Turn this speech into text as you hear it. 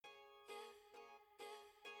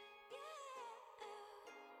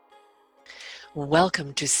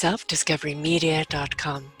Welcome to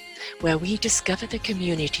selfdiscoverymedia.com, where we discover the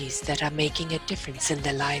communities that are making a difference in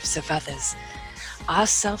the lives of others. Our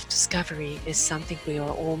self-discovery is something we are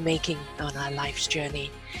all making on our life's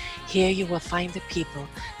journey. Here you will find the people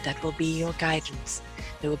that will be your guidance,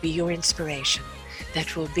 that will be your inspiration,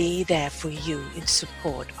 that will be there for you in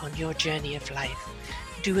support on your journey of life.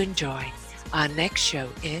 Do enjoy. Our next show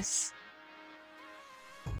is...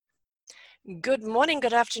 Good morning,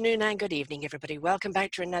 good afternoon, and good evening, everybody. Welcome back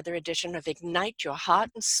to another edition of Ignite Your Heart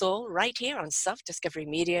and Soul right here on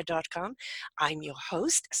selfdiscoverymedia.com. I'm your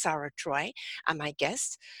host, Sarah Troy, and my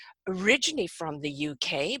guest, originally from the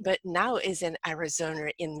UK, but now is in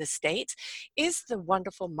Arizona in the States, is the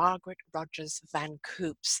wonderful Margaret Rogers Van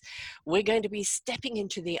Coops. We're going to be stepping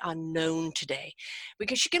into the unknown today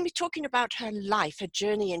because she's going to be talking about her life, her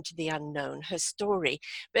journey into the unknown, her story,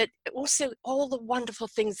 but also all the wonderful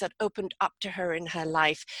things that opened up to her in her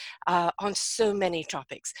life on so many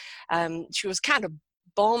topics. She was kind of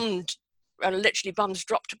bombed, literally bombs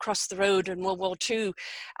dropped across the road in World War II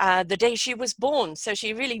the day she was born. So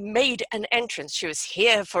she really made an entrance. She was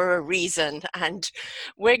here for a reason, and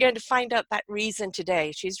we're going to find out that reason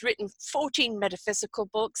today. She's written 14 metaphysical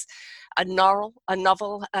books, a novel,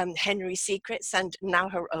 Henry Secrets, and now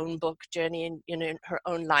her own book, Journey in her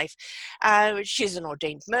own life. She's an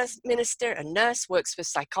ordained minister, a nurse, works with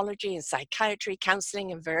psychology and psychiatry,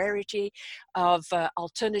 counseling, and variety of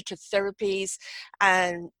alternative therapies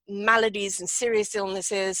and maladies and serious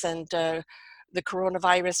illnesses, and the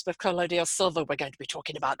coronavirus with Claudia Silva. We're going to be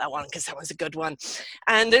talking about that one because that was a good one.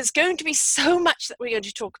 And there's going to be so much that we're going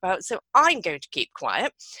to talk about. So I'm going to keep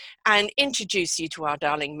quiet and introduce you to our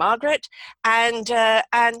darling Margaret. And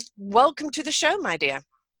welcome to the show, my dear.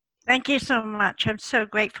 Thank you so much. I'm so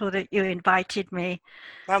grateful that you invited me.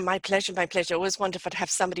 Well, my pleasure, my pleasure. Always wonderful to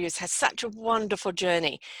have somebody who's had such a wonderful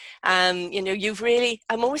journey. I'm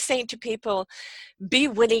always saying to people, be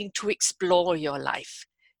willing to explore your life.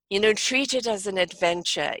 Treat it as an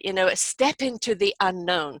adventure, a step into the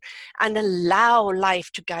unknown, and allow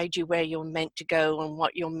life to guide you where you're meant to go and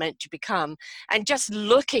what you're meant to become. And just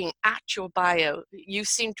looking at your bio, you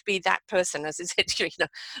seem to be that person, as I said,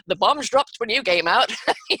 the bombs dropped when you came out.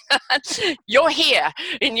 You're here,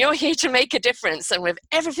 and you're here to make a difference. And with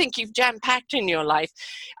everything you've jam-packed in your life,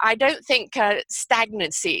 I don't think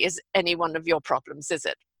stagnancy is any one of your problems, is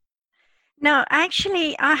it? No,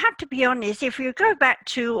 actually, I have to be honest, if you go back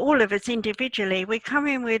to all of us individually, we come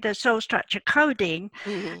in with a soul structure coding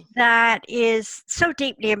that is so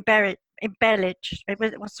deeply embellished.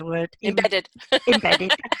 What's the word? Embedded.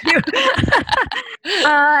 Embedded.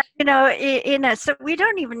 In us. So we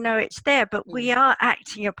don't even know it's there, but we are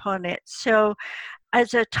acting upon it. So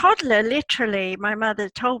as a toddler, literally, my mother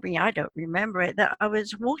told me, I don't remember it, that I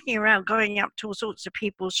was walking around going up to all sorts of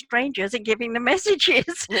people, strangers, and giving them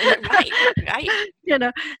messages. Right.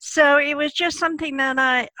 So it was just something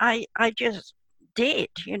that I just did,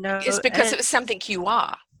 It's because it was something you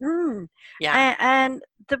are. Yeah. And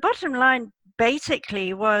the bottom line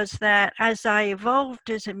basically was that as I evolved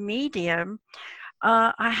as a medium,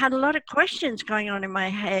 I had a lot of questions going on in my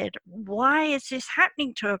head. Why is this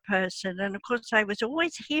happening to a person? And of course, I was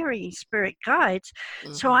always hearing spirit guides.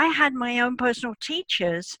 So I had my own personal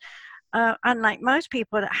teachers, unlike most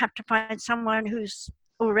people that have to find someone who's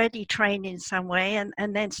already trained in some way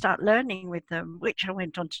and then start learning with them, which I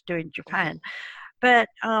went on to do in Japan. But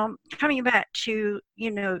coming back to,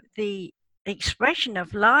 the expression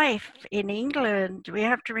of life in England, we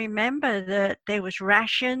have to remember that there was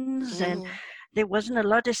rations and there wasn't a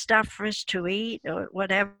lot of stuff for us to eat or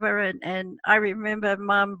whatever. And I remember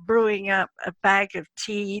Mum brewing up a bag of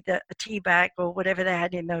tea, a tea bag or whatever they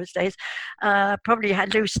had in those days, probably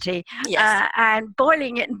had loose tea, and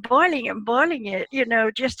boiling it,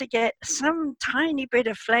 just to get some tiny bit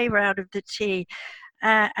of flavor out of the tea.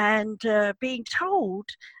 And being told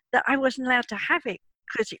that I wasn't allowed to have it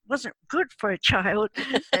because it wasn't good for a child.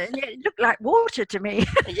 It looked like water to me.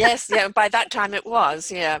 Yes, by that time it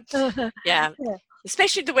was, yeah.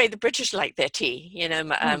 Especially the way the British like their tea.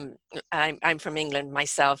 I'm from England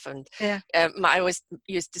myself, and I always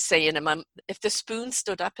used to say, Mum, if the spoon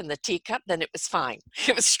stood up in the teacup, then it was fine.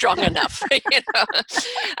 It was strong enough,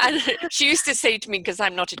 And she used to say to me, because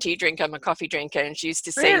I'm not a tea drinker, I'm a coffee drinker, and she used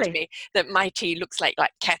to say to me that my tea looks like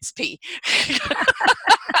cat's pee.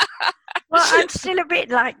 Well, I'm still a bit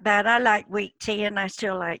like that. I like weak tea, and I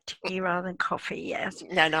still like tea rather than coffee. Yes.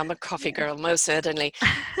 No, I'm a coffee girl, most certainly.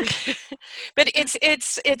 But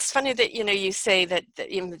it's funny that you say that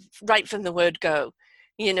right from the word go,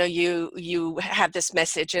 you have this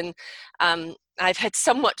message. And I've had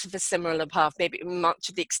somewhat of a similar path, maybe not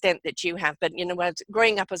to the extent that you have, but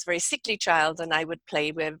growing up, I was a very sickly child, and I would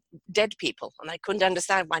play with dead people, and I couldn't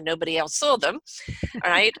understand why nobody else saw them. All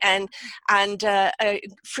right. And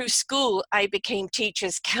through school, I became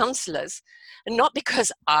teachers, counselors, and not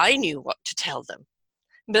because I knew what to tell them,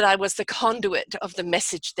 but I was the conduit of the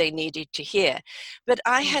message they needed to hear. But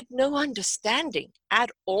I had no understanding at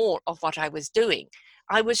all of what I was doing.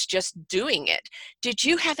 I was just doing it. Did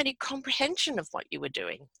you have any comprehension of what you were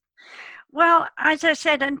doing? Well, as I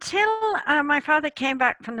said, until my father came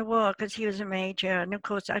back from the war, because he was a major, and of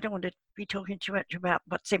course I don't want to be talking too much about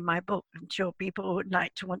what's in my book. I'm sure people would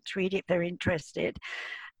like to want to read it if they're interested.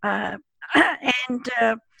 And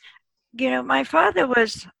my father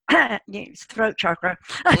was throat chakra,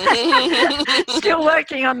 still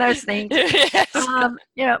working on those things. Yes.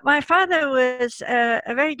 My father was a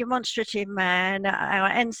very demonstrative man. Our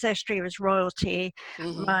ancestry was royalty.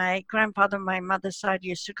 Mm-hmm. My grandfather on my mother's side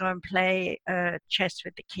used to go and play chess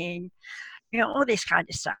with the king, all this kind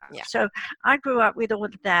of stuff. Yeah. So I grew up with all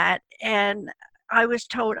of that, and I was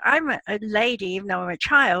told I'm a lady, even though I'm a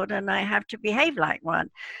child, and I have to behave like one.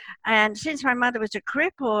 And since my mother was a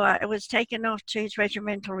cripple, I was taken off to his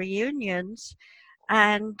regimental reunions.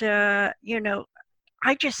 And,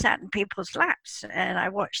 I just sat in people's laps and I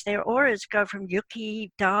watched their auras go from yucky,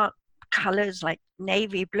 dark colors like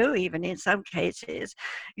navy blue, even in some cases,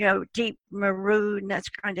 deep maroon, that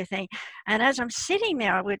kind of thing. And as I'm sitting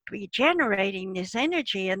there, I would be generating this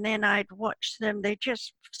energy, and then I'd watch them. They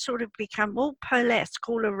just sort of become all pearlesque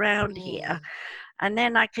all around here. And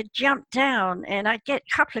then I could jump down, and I'd get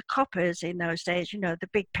a couple of coppers in those days, the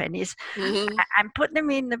big pennies, and put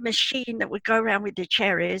them in the machine that would go around with the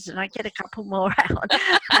cherries, and I'd get a couple more out.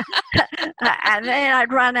 And then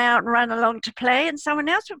I'd run out and run along to play, and someone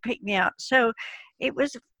else would pick me up. So it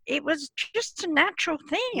was just a natural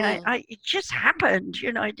thing. It just happened.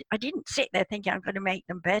 I didn't sit there thinking I'm going to make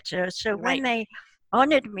them better. So when they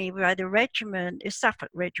honored me by the regiment, the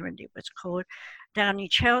Suffolk Regiment it was called, down in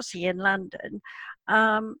Chelsea in London,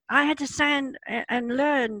 I had to stand and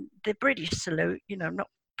learn the British salute. I'm not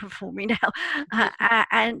performing now,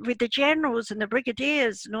 and with the generals and the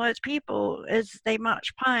brigadiers and all those people as they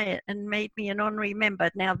marched by and made me an honorary member.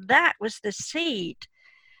 Now that was the seed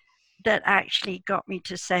that actually got me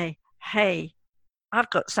to say, hey, I've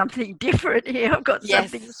got something different here. I've got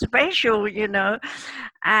something special,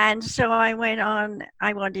 And so I went on.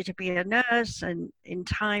 I wanted to be a nurse, and in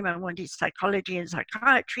time I wanted psychology and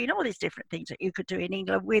psychiatry and all these different things that you could do in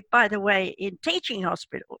England with, by the way, in teaching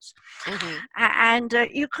hospitals. Mm-hmm. And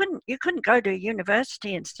you couldn't go to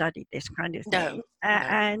university and study this kind of thing. No.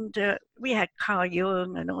 And we had Carl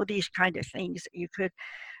Jung and all these kind of things that you could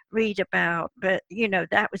read about, but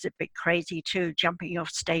that was a bit crazy too, jumping off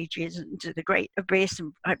stages into the great abyss,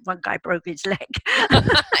 and one guy broke his leg.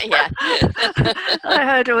 Yeah. I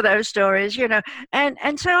heard all those stories,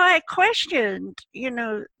 and so I questioned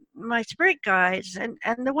my spirit guides, and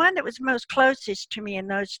the one that was most closest to me in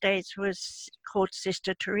those days was called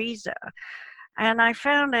Sister Teresa. And I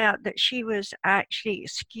found out that she was actually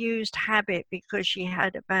excused habit because she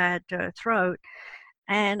had a bad throat.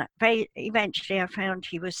 And eventually I found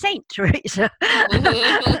he was Saint Teresa, and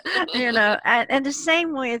the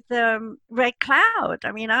same with Red Cloud.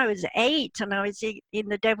 I mean, I was 8 and I was in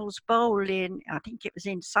the Devil's Bowl I think it was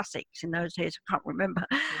in Sussex in those days, I can't remember.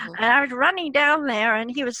 Mm-hmm. And I was running down there,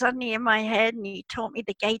 and he was suddenly in my head, and he taught me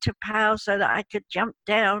the gate of power so that I could jump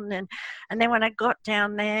down. And then when I got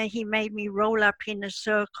down there, he made me roll up in a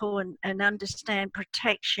circle and understand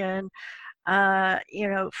protection,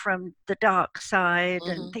 from the dark side, mm-hmm.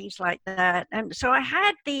 and things like that. And so I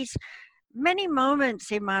had these many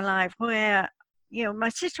moments in my life where, my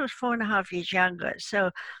sister was 4.5 years younger. So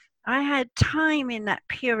I had time in that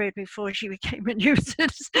period before she became a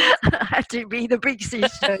nuisance. I had to be the big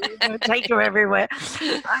sister, take her everywhere.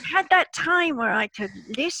 I had that time where I could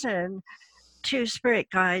listen to spirit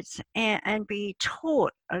guides and be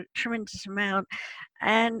taught a tremendous amount.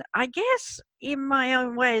 And I guess in my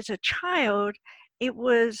own way as a child, it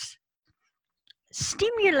was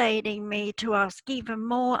stimulating me to ask even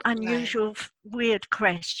more unusual, weird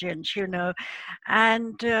questions,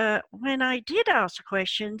 And when I did ask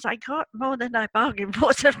questions, I got more than I bargained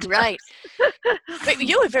for sometimes. Right. But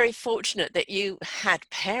you were very fortunate that you had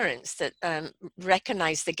parents that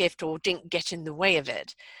recognized the gift or didn't get in the way of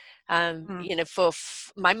it.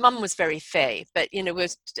 My mum was very fey, but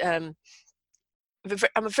I'm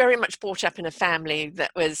very much brought up in a family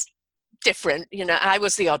that was different. I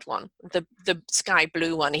was the odd one, the sky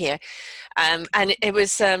blue one here, and it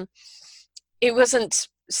wasn't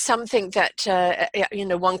something that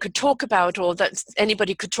one could talk about, or that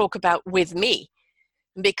anybody could talk about with me,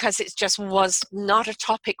 because it just was not a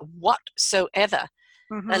topic whatsoever.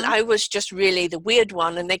 And I was just really the weird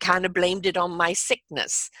one, and they kind of blamed it on my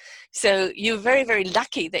sickness. So you're very, very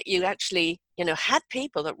lucky that you actually, had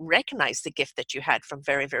people that recognized the gift that you had from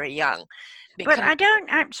very, very young. But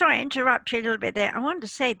I'm sorry to interrupt you a little bit there. I wanted to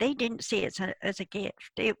say they didn't see it as a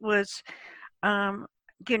gift. It was,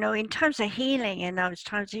 in terms of healing in those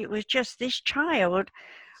times, it was just this child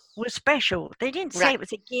was special. They didn't say it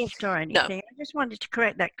was a gift or anything. No. I just wanted to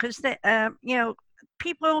correct that, because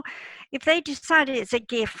people, if they decided it's a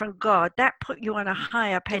gift from God, that put you on a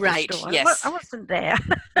higher pedestal. Right, yes. I wasn't there.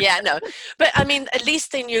 Yeah, no. But I mean, at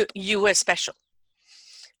least they knew you were special,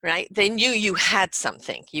 right? They knew you had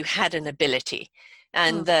something, you had an ability.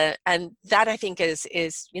 And that, I think, is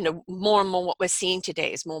more and more what we're seeing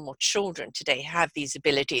today, is more and more children today have these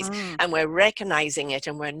abilities, and we're recognizing it,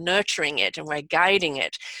 and we're nurturing it, and we're guiding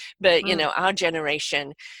it. But our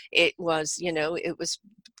generation, it was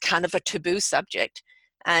kind of a taboo subject.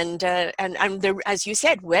 And as you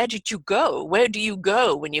said, where did you go? Where do you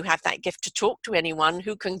go when you have that gift to talk to anyone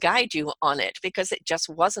who can guide you on it? Because it just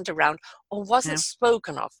wasn't around, or wasn't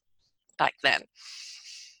spoken of back then.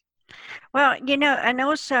 Well, and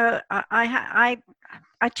also I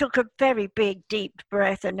took a very big, deep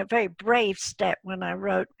breath and a very brave step when I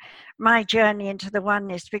wrote my journey into the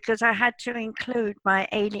oneness, because I had to include my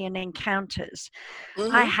alien encounters.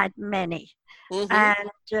 I had many. And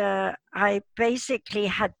I basically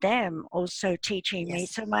had them also teaching me.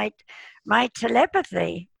 So my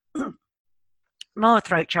telepathy, more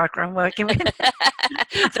throat chakra I'm working with.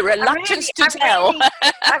 The reluctance to tell.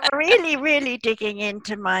 I'm really, really digging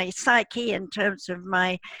into my psyche in terms of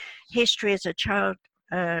my history as a child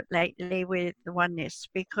lately with the oneness,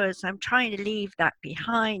 because I'm trying to leave that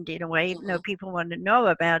behind in a way, even though people want to know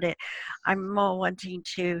about it. I'm more wanting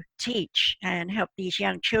to teach and help these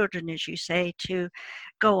young children, as you say, to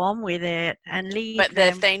go on with it and leave. But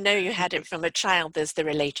if they know you had it from a child, there's the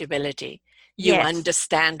relatability. You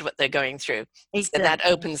understand what they're going through. Exactly. So that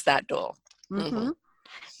opens that door.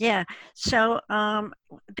 Yeah. So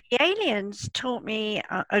the aliens taught me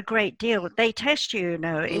a great deal. They test you,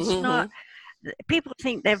 It's not, people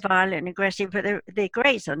think they're violent and aggressive, but the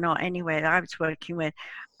greys are not anyway that I was working with.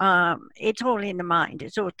 It's all in the mind.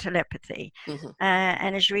 It's all telepathy.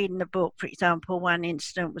 And as you read in the book, for example, one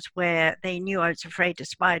incident was where they knew I was afraid of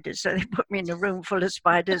spiders. So they put me in a room full of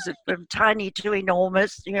spiders from tiny to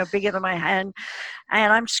enormous, bigger than my hand.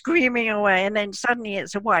 And I'm screaming away. And then suddenly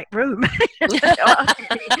it's a white room.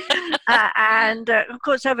 And of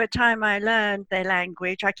course, over time, I learned their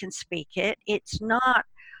language. I can speak it. It's not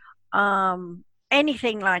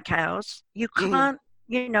anything like ours. You can't,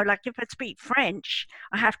 like if I speak French,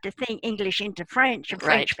 I have to think English into French and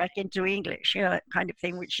French back into English, kind of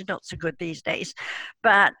thing, which is not so good these days.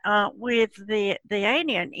 But with the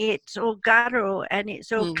alien, it's all guttural and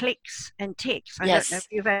it's all clicks and ticks. I don't know if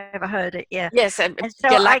you've ever heard it. Yes, and so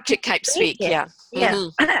galactic type speak.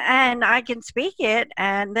 And I can speak it,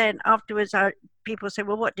 and then afterwards people say,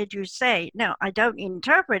 well, what did you say? No, I don't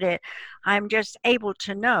interpret it. I'm just able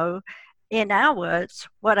to know in our words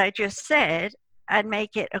what I just said and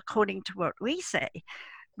make it according to what we say.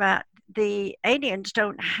 But the aliens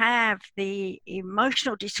don't have the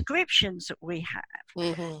emotional descriptions that we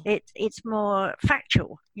have. It's more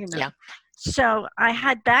factual, So I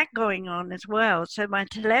had that going on as well. So my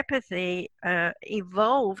telepathy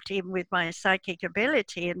evolved in with my psychic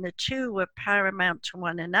ability, and the two were paramount to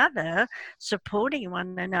one another, supporting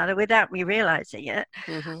one another without me realizing it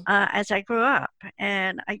as I grew up.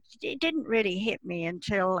 And it didn't really hit me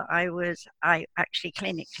until I actually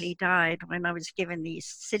clinically died, when I was given these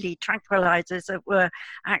silly tranquilizers that were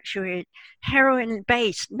actually heroin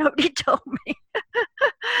based. Nobody told me.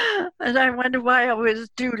 And I wondered why I was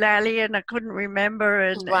doolally and I couldn't remember.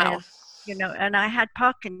 And and I had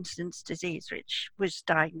Parkinson's disease, which was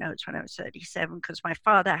diagnosed when I was 37 because my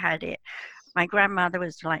father had it. My grandmother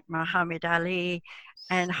was like Muhammad Ali,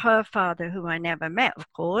 and her father, who I never met,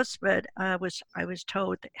 of course, but I was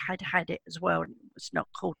told that had it as well. It was not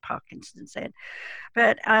called Parkinson's then.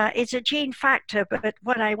 But it's a gene factor. But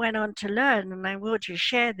what I went on to learn, and I will just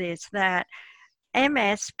share this, that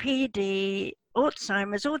MS, PD,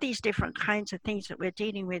 Alzheimer's, all these different kinds of things that we're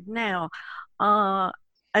dealing with now are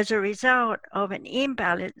as a result of an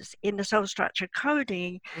imbalance in the soul structure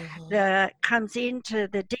coding that comes into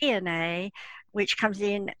the DNA, which comes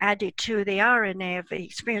in added to the RNA of the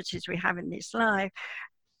experiences we have in this life,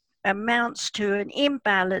 amounts to an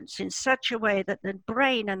imbalance in such a way that the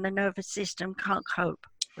brain and the nervous system can't cope.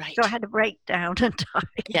 So I had a breakdown and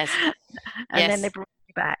died. Yes. And then they brought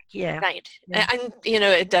back. Yeah. Right. Yeah.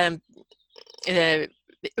 And, it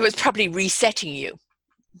was probably resetting you.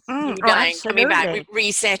 You Oh, dying, coming back, absolutely.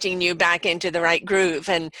 resetting you back into the right groove.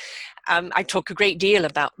 And I talk a great deal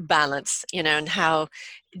about balance, and how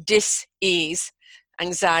dis-ease,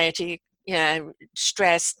 anxiety,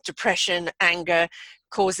 stress, depression, anger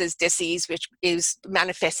causes disease, which is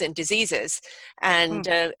manifests in diseases, and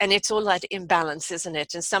it's all that imbalance, isn't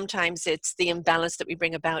it? And sometimes it's the imbalance that we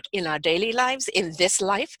bring about in our daily lives, in this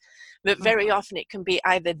life, but very often it can be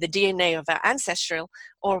either the DNA of our ancestral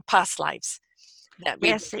or past lives that we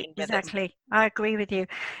Yes, bring in with us. exactly. I agree with you.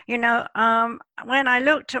 When I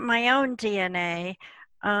looked at my own DNA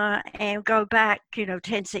and go back,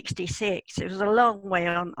 1066, it was a long way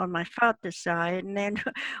on my father's side. And then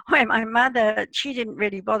when my mother, she didn't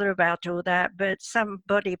really bother about all that, but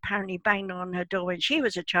somebody apparently banged on her door when she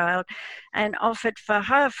was a child and offered for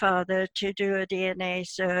her father to do a DNA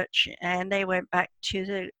search. And they went back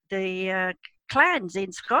to the clans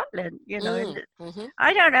in Scotland, Mm-hmm.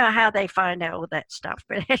 I don't know how they find out all that stuff,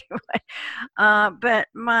 but anyway. But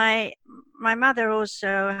my mother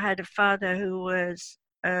also had a father who was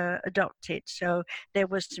adopted, so there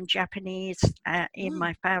was some Japanese in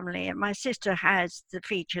my family, and my sister has the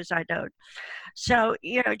features I don't. So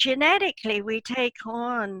genetically we take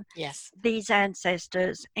on Yes. these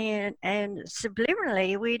ancestors, and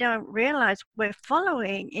subliminally we don't realize we're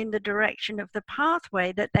following in the direction of the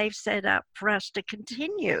pathway that they've set up for us to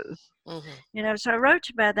continue. So I wrote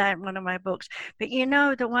about that in one of my books. But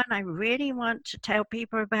the one I really want to tell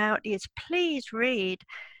people about is, please read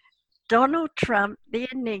Donald Trump, The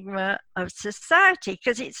Enigma of Society,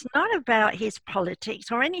 because it's not about his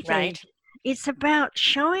politics or anything. Right. It's about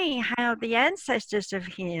showing how the ancestors of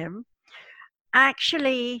him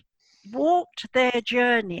actually walked their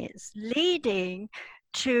journeys, leading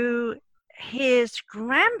to his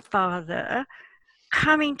grandfather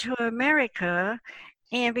coming to America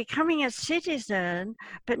and becoming a citizen,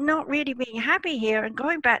 but not really being happy here, and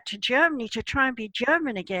going back to Germany to try and be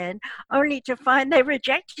German again, only to find they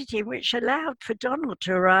rejected him, which allowed for Donald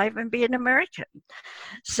to arrive and be an American.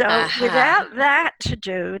 So without that to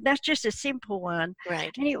do, that's just a simple one.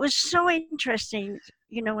 Right. And it was so interesting,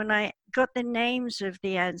 when I got the names of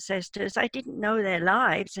the ancestors, I didn't know their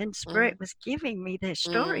lives, and Spirit was giving me their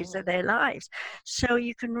stories of their lives. So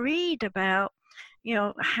you can read about,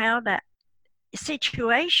 how that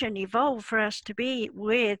situation evolved for us to be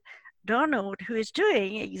with Donald, who is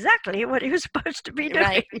doing exactly what he was supposed to be doing.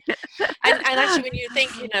 Right. and actually, when you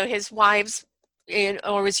think, his wives,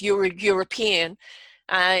 or his European,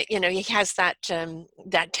 he has that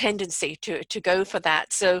that tendency to go for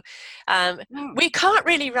that. So we can't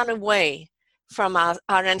really run away from our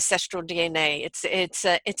ancestral DNA.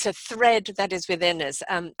 It's a thread that is within us.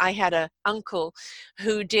 I had an uncle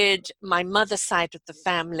who did my mother's side of the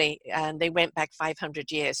family, and they went back 500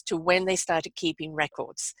 years to when they started keeping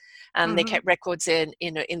records. They kept records in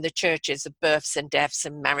the churches of births and deaths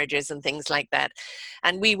and marriages and things like that.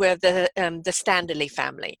 And we were the Standerly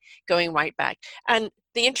family, going right back. And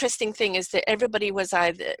the interesting thing is that everybody was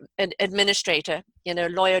either an administrator,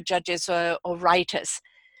 lawyer, judges, or writers.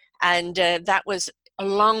 And that was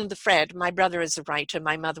along the thread. My brother is a writer.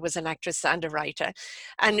 My mother was an actress and a writer.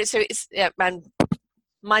 And so and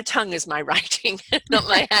my tongue is my writing, not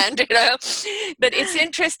my hand, But it's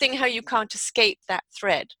interesting how you can't escape that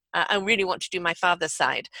thread. I really want to do my father's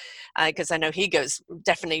side, because I know he goes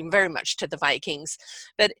definitely very much to the Vikings.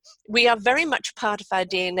 But we are very much part of our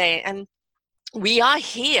DNA. And we are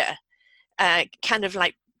here kind of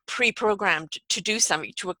like pre-programmed to do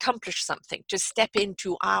something, to accomplish something, to step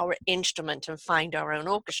into our instrument and find our own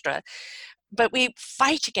orchestra. But we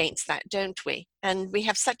fight against that, don't we? And we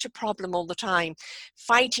have such a problem all the time,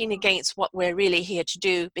 fighting against what we're really here to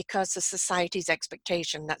do because of society's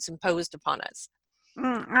expectation that's imposed upon us.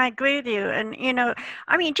 I agree with you. And,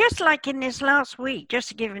 just like in this last week, just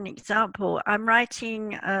to give an example, I'm writing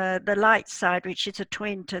The Light Side, which is a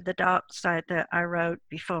twin to The Dark Side that I wrote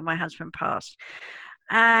before my husband passed.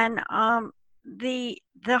 And the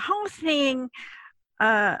whole thing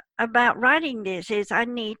about writing this is I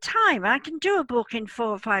need time. I can do a book in 4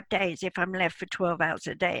 or 5 days if I'm left for 12 hours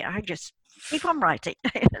a day. I just keep on writing.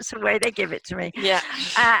 That's the way they give it to me. Yeah.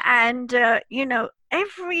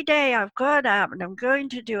 Every day I've got up and I'm going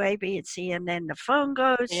to do A, B, and C, and then the phone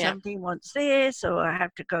goes, something wants this, or I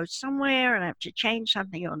have to go somewhere and I have to change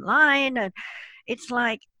something online. And it's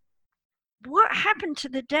like, what happened to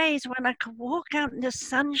the days when I could walk out in the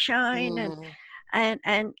sunshine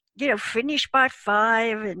and finish by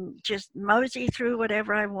 5 and just mosey through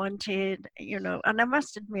whatever I wanted, and I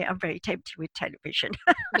must admit I'm very tempted with television.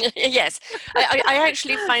 Yes, I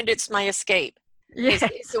actually find it's my escape.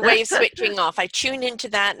 It's a way of switching off. I tune into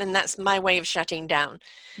that, and that's my way of shutting down.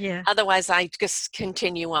 Yeah. Otherwise, I just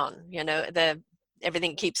continue on.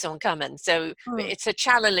 Everything keeps on coming. So it's a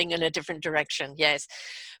channeling in a different direction. Yes.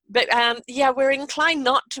 But we're inclined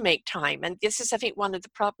not to make time. And this is, I think, one of the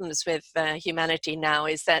problems with humanity now,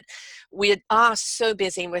 is that we are so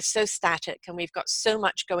busy and we're so static and we've got so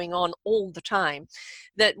much going on all the time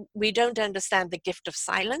that we don't understand the gift of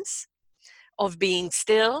silence, of being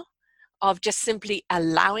still, of just simply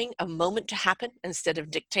allowing a moment to happen instead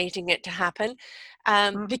of dictating it to happen,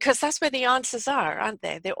 because that's where the answers are, aren't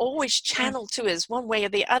they? They're always channeled to us one way or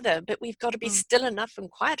the other, but we've got to be still enough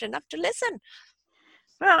and quiet enough to listen.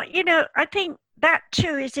 Well, I think that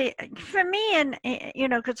too is it for me, and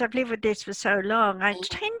because I've lived with this for so long, I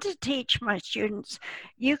tend to teach my students,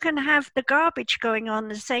 you can have the garbage going on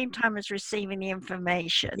the same time as receiving the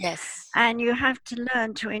information. Yes. And you have to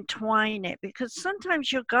learn to entwine it, because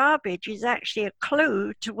sometimes your garbage is actually a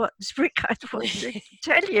clue to what the spirit guides want to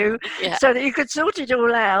tell you, so that you could sort it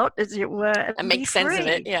all out, as it were, and make sense of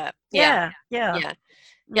it.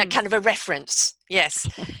 Yeah, kind of a reference. Yes.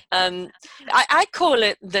 I call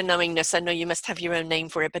it the knowingness. I know you must have your own name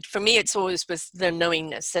for it, but for me it's always was the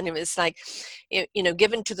knowingness. And it was like,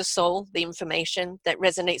 given to the soul the information that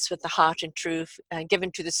resonates with the heart and truth, given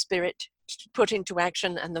to the spirit, put into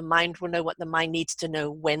action, and the mind will know what the mind needs to know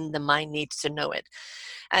when the mind needs to know it.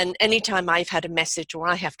 And anytime I've had a message, or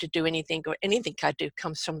I have to do anything, or anything I do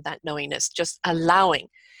comes from that knowingness, just allowing.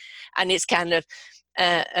 And it's kind of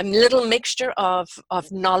a little mixture of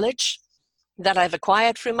knowledge that I've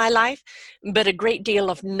acquired through my life, but a great deal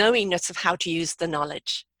of knowingness of how to use the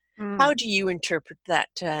knowledge. How do you interpret that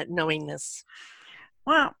knowingness?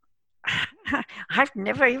 Well, I've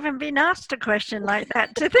never even been asked a question like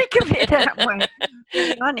that, to think of it that way.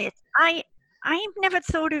 To be honest, I've never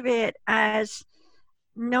thought of it as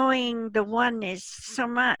knowing the oneness so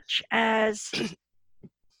much as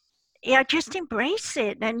just embrace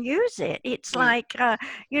it and use it. It's like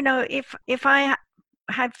if I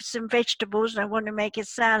have some vegetables and I want to make a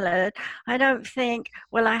salad, I don't think,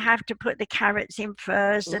 well, I have to put the carrots in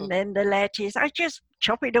first and then the lettuce. I just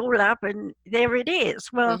chop it all up and there it is.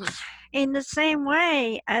 Well, in the same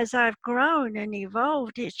way as I've grown and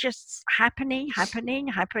evolved, it's just happening,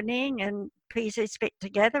 and pieces fit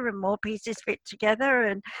together and more pieces fit together.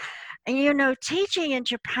 And teaching in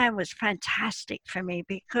Japan was fantastic for me,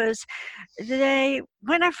 because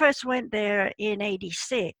when I first went there in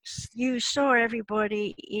 '86, you saw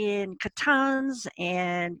everybody in katans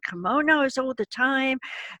and kimonos all the time.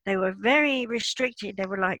 They were very restricted. They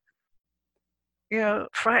were like,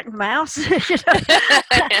 frightened mouse,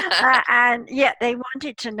 and yet they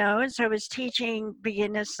wanted to know. And so I was teaching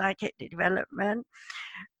beginner psychic development.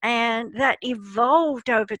 And that evolved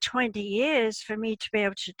over 20 years for me to be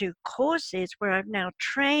able to do courses where I've now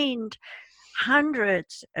trained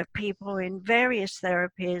hundreds of people in various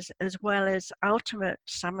therapies, as well as ultimate,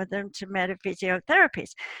 some of them to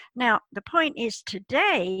metaphysiotherapies. Now, the point is,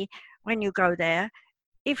 today, when you go there,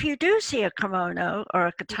 if you do see a kimono or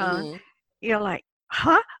a katan, you're like,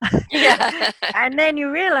 huh? And then you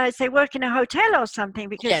realize they work in a hotel or something,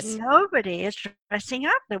 because nobody is dressing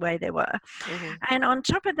up the way they were. And on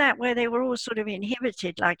top of that, where they were all sort of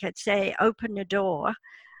inhibited, like I'd say, open the door,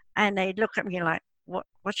 and they'd look at me like,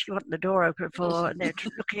 what you want the door open for? And they're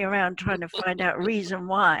looking around trying to find out reason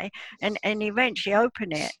why, and eventually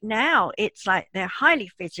open it. Now it's like they're highly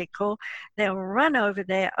physical. They'll run over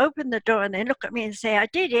there, open the door, and they look at me and say, I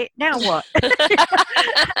did it, now what?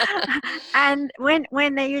 And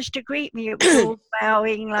when they used to greet me, it was all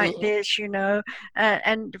bowing like this, and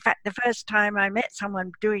in fact, the first time I met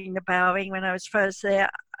someone doing the bowing when I was first there,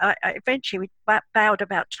 I eventually bowed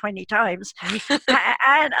about 20 times.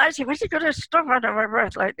 And I said, what's he going to stop under my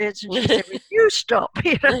breath like this? And she said, well, you stop.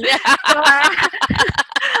 So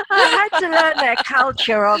I had to learn their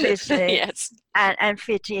culture, obviously, and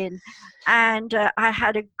fit in. And I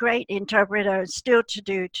had a great interpreter, still to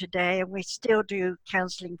do today, and we still do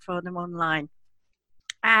counseling for them online.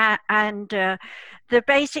 The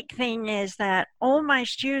basic thing is that all my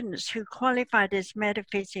students who qualified as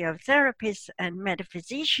metaphysiotherapists and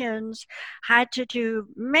metaphysicians had to do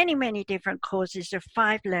many, many different courses of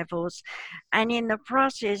 5 levels. And in the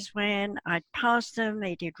process, when I passed them,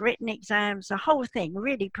 they did written exams, the whole thing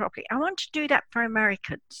really properly. I want to do that for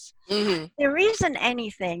Americans. There isn't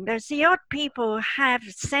anything. There's the odd people who have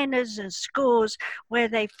centers and schools where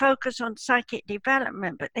they focus on psychic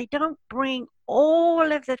development, but they don't bring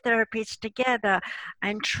all of the therapists together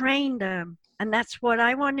and train them And that's what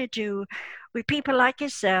I want to do with people like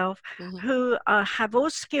yourself who have all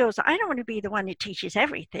skills. I don't want to be the one who teaches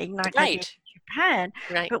everything like I did in Japan,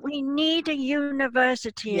 but we need a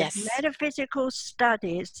university of metaphysical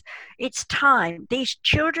studies. It's time. These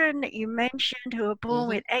children that you mentioned who are born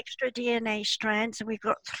with extra DNA strands, and we've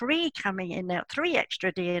got 3 coming in now, 3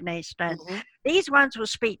 extra DNA strands. These ones will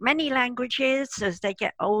speak many languages as they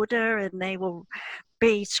get older, and they will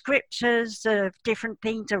be scriptures of different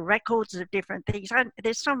things, or records of different things.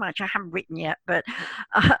 There's so much I haven't written yet, but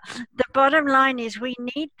the bottom line is we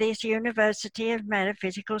need this University of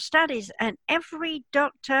Metaphysical Studies, and every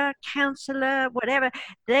doctor, counselor, whatever,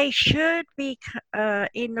 they should be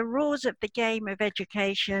in the rules of the game of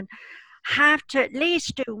education, have to at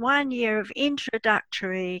least do 1 year of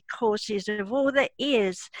introductory courses of all there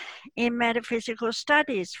is in metaphysical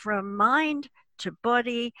studies, from mind to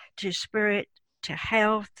body to spirit to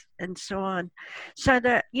health and so on, so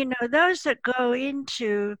that, you know, those that go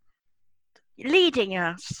into leading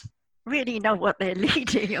us really know what they're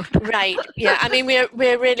leading. Right. Yeah. I mean,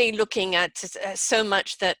 we're really looking at so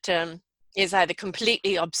much that is either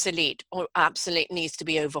completely obsolete or absolutely needs to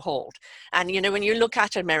be overhauled. And, you know, when you look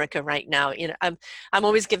at America right now, you know, I'm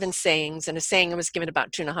always given sayings, and a saying I was given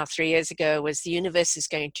about 2.5, 3 years ago was, the universe is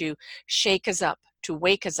going to shake us up, to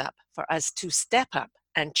wake us up, for us to step up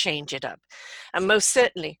and change it up. And most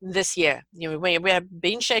certainly this year, you know, we're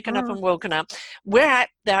being shaken up and woken up. We're at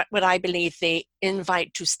that, what I believe, the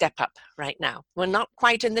invite to step up right now. We're not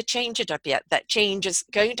quite in the change it up yet. That change is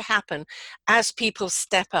going to happen as people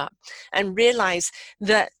step up and realize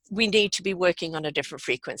that we need to be working on a different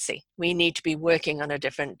frequency. We need to be working on a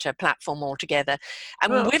different platform altogether.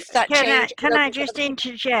 And with that change... Can I just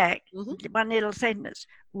interject one little sentence?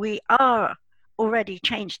 We are already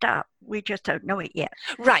changed up. We just don't know it yet.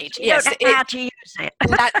 Right. We don't know how to use it.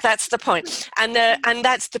 That's the point. And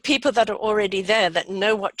that's the people that are already there that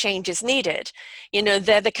know what change is needed. You know,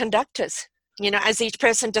 they're the conductors. You know, as each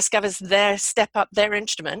person discovers their step up, their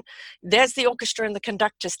instrument, there's the orchestra and the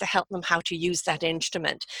conductors to help them how to use that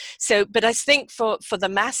instrument. So, but I think for the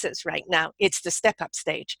masses right now, it's the step up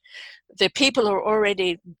stage. The people who are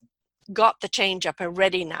already got the change up are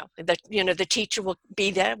ready now. You know, the teacher will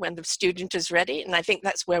be there when the student is ready, and I think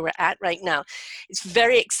that's where we're at right now. It's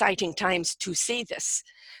very exciting times to see this,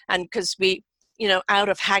 and because we, you know, out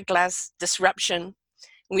of Haglaz disruption,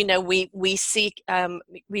 we know we see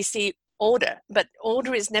order, but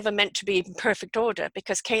order is never meant to be in perfect order,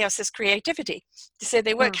 because chaos is creativity. So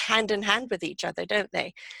they work hand in hand with each other, don't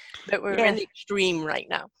they? But we're in the extreme right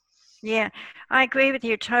now. Yeah, I agree with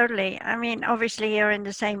you totally. I mean, obviously you're in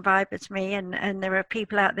the same vibe as me, and there are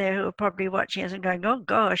people out there who are probably watching us and going, oh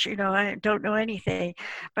gosh, you know, I don't know anything.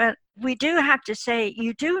 But we do have to say,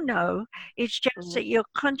 you do know. It's just that your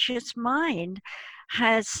conscious mind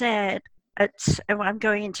has said, I'm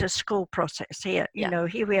going into a school process here. You know,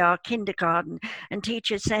 here we are, kindergarten, and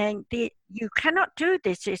teachers saying, you cannot do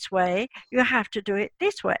this way. You have to do it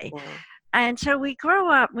this way. And so we grow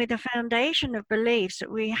up with a foundation of beliefs that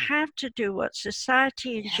we have to do what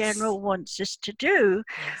society in general wants us to do,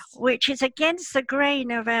 which is against the grain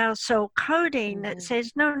of our soul coding that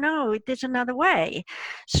says, no, there's another way.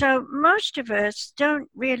 So most of us don't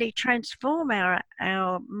really transform our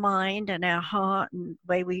mind and our heart and the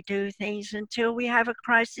way we do things until we have a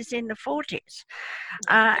crisis in the 40s.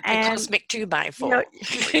 And cosmic 2x4.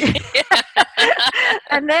 You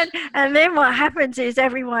know, and then what happens is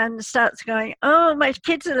everyone starts going, oh, my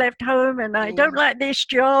kids are left home and I don't like this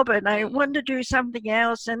job and I want to do something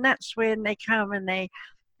else. And that's when they come and they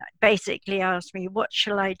basically ask me, what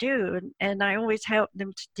shall I do? And I always help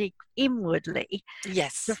them to dig inwardly,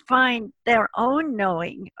 to find their own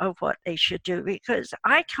knowing of what they should do. Because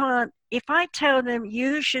I can't, if I tell them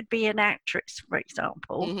you should be an actress, for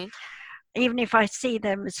example, even if I see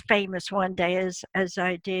them as famous one day, as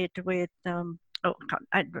I did with I'm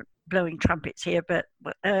blowing trumpets here, but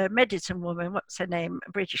medicine woman, what's her name?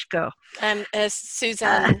 A British girl.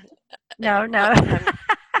 Suzanne. No.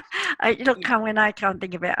 It'll come when I can't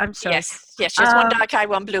think of it. I'm sorry. Yes, she has one dark eye,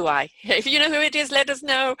 one blue eye. If you know who it is, let us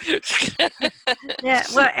know. Yeah.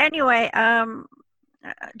 Well, anyway,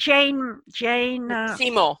 Jane.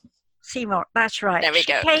 Seymour, that's right. There we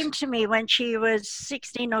go. She came to me when she was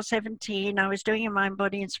 16 or 17. I was doing a Mind,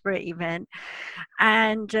 Body and Spirit event,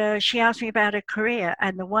 and she asked me about her career.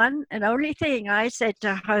 And the one and only thing I said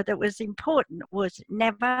to her that was important was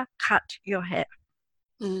never cut your hair.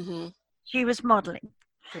 She was modeling.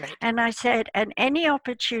 Right. And I said, and any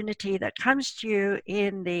opportunity that comes to you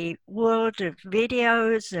in the world of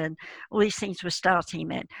videos, and all these things were starting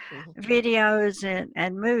then, videos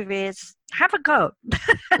and movies, have a go.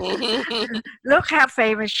 Look how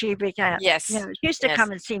famous she became. Yes. You know, she used to Yes.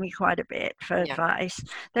 come and see me quite a bit for Yeah. advice.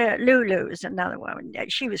 Lulu was another one. Yeah,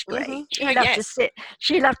 she was great. Mm-hmm. She Oh, loved to yes. sit.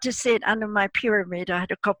 She loved to sit under my pyramid. I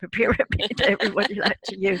had a copper pyramid. Everybody liked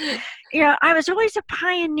to use. You know, I was always a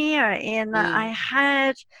pioneer in that I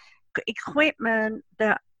had equipment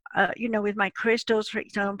that. You know, with my crystals, for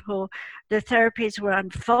example, the therapies were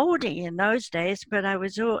unfolding in those days, but I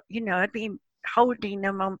was all, you know, I'd been holding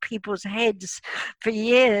them on people's heads for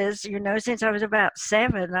years, you know, since I was about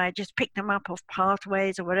 7. I just picked them up off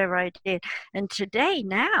pathways or whatever I did. And today,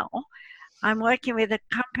 now, I'm working with a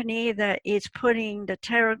company that is putting the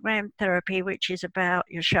pterogram therapy, which is about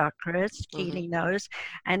your chakras, healing those,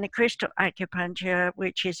 and the crystal acupuncture,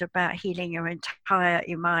 which is about healing your entire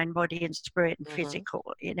your mind, body, and spirit, and physical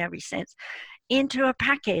in every sense, into a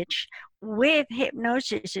package with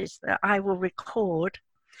hypnosis that I will record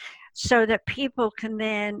so that people can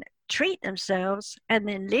then treat themselves and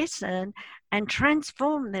then listen and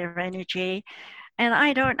transform their energy. And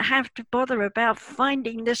I don't have to bother about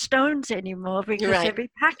finding the stones anymore because they'll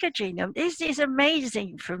be packaging them. This is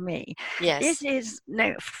amazing for me. Yes. This is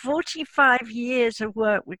 45 years of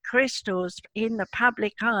work with crystals in the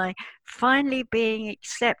public eye, finally being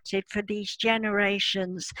accepted for these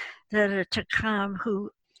generations that are to come,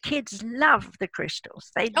 who kids love the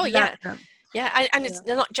crystals. They love them. Yeah, and it's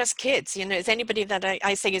not just kids, you know, it's anybody that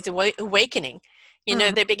I say is awakening. You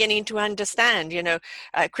know, they're beginning to understand, you know,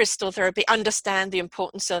 crystal therapy, understand the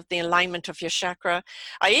importance of the alignment of your chakra.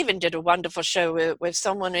 I even did a wonderful show with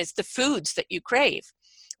someone is the foods that you crave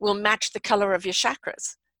will match the color of your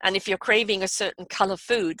chakras. And if you're craving a certain color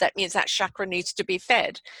food, that means that chakra needs to be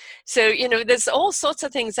fed. So, you know, there's all sorts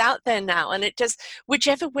of things out there now. And it just,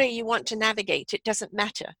 whichever way you want to navigate, it doesn't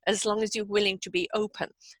matter as long as you're willing to be open.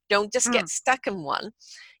 Don't just get stuck in one,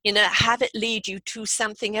 you know, have it lead you to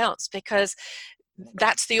something else, because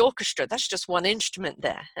that's the orchestra. That's just one instrument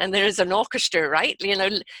there. And there is an orchestra, right? You know,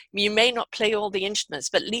 you may not play all the instruments,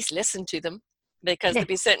 but at least listen to them, because there'll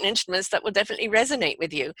be certain instruments that will definitely resonate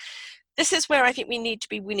with you. This is where I think we need to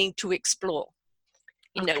be willing to explore.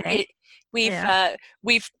 You know, we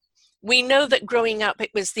know that growing up,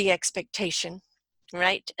 it was the expectation,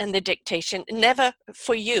 right? And the dictation, never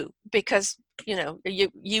for you, because, you know,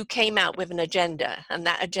 you came out with an agenda, and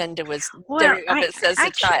that agenda was as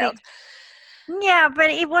a child. Yeah, but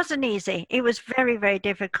it wasn't easy. It was very, very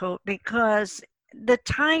difficult because the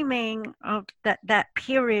timing of that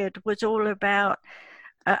period was all about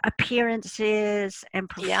appearances and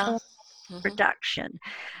performance production.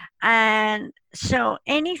 And so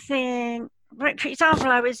anything, for example,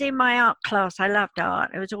 I was in my art class. I loved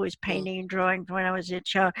art. I was always painting and drawing when I was a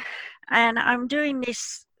child. And I'm doing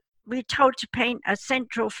this, we're told to paint a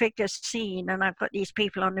central figure scene, and I've got these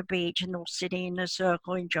people on the beach and all sitting in a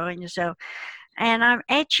circle enjoying themselves. And I'm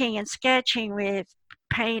etching and sketching with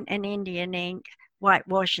paint and Indian ink,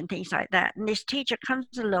 whitewash and things like that. And this teacher comes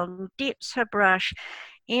along, dips her brush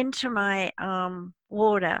into my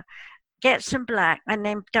water, gets some black, and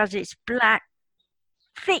then does this black,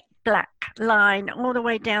 thick black line all the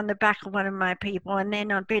way down the back of one of my people, and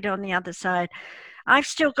then a bit on the other side. I've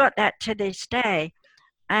still got that to this day.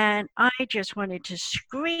 And I just wanted to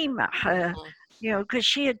scream at her, you know, because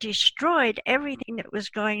she had destroyed everything that was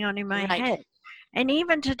going on in my head. And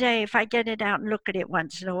even today, if I get it out and look at it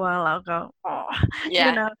once in a while, I'll go, oh,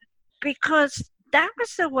 you know, because that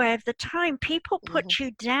was the way of the time. People put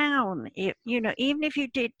you down, you know, even if you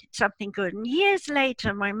did something good. And years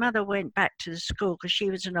later, my mother went back to the school because she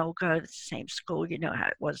was an old girl at the same school. You know how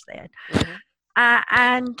it was then.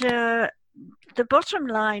 And the bottom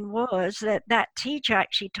line was that teacher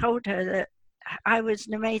actually told her that I was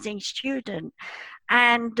an amazing student.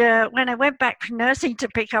 And when I went back from nursing to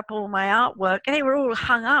pick up all my artwork, they were all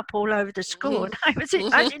hung up all over the school. And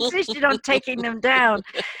I insisted on taking them down.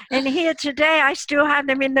 And here today, I still have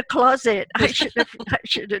them in the closet. I should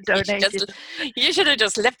have donated. You should have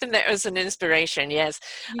just left them there as an inspiration. Yes.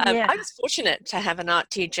 I was fortunate to have an art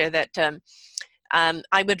teacher that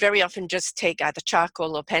I would very often just take either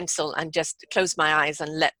charcoal or pencil and just close my eyes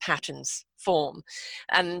and let patterns form.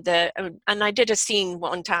 And I did a scene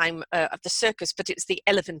one time of the circus, but it's the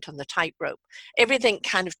elephant on the tightrope. Everything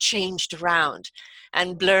kind of changed around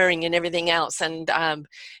and blurring and everything else. And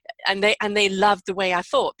they loved the way I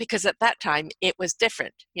thought, because at that time it was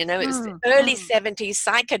different. You know, it was the early 70s,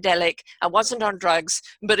 psychedelic. I wasn't on drugs,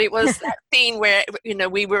 but it was that scene where, you know,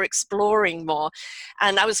 we were exploring more.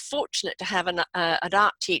 And I was fortunate to have an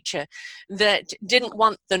art teacher that didn't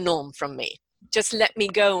want the norm from me. Just let me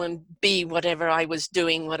go and be whatever I was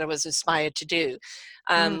doing, what I was inspired to do.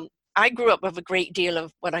 I grew up with a great deal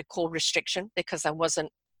of what I call restriction, because I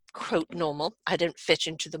wasn't quote normal. I didn't fit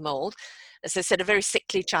into the mold. As I said, a very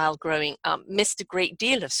sickly child growing up, missed a great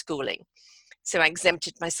deal of schooling. So I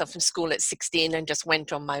exempted myself from school at 16 and just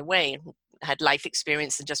went on my way, and had life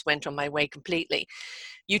experience and just went on my way completely.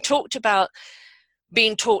 You talked about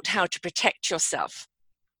being taught how to protect yourself,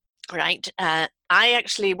 right? I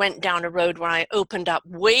actually went down a road where I opened up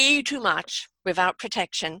way too much without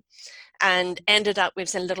protection and ended up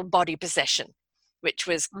with a little body possession, which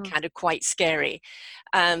was kind of quite scary.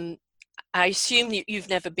 I assume you've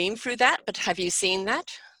never been through that, but have you seen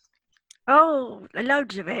that? Oh,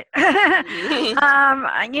 loads of it.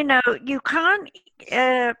 You know, you can't.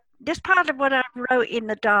 This part of what I wrote in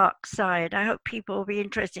The Dark Side, I hope people will be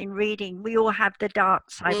interested in reading. We all have the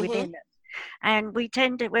dark side within us. And we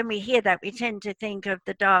tend to, when we hear that, we tend to think of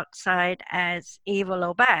the dark side as evil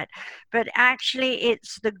or bad. But actually,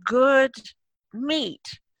 it's the good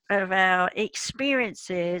meat of our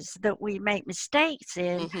experiences that we make mistakes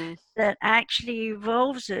in that actually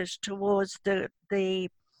evolves us towards the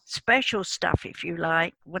special stuff, if you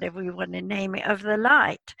like, whatever you want to name it, of the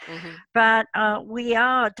light. But we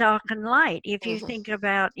are dark and light. If you think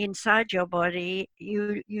about inside your body,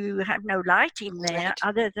 you have no light in there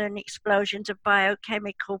other than explosions of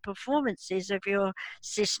biochemical performances of your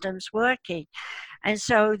systems working. And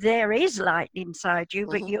so there is light inside you,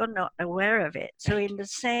 but you're not aware of it. So in the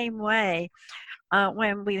same way,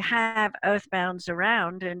 when we have earthbounds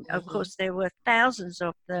around, and of course there were thousands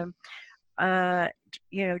of them,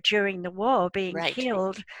 you know, during the war being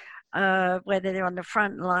killed, whether they're on the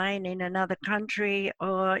front line in another country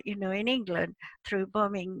or, you know, in England through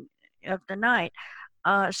bombing of the night.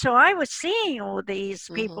 So I was seeing all these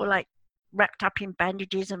people like wrapped up in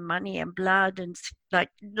bandages and money and blood and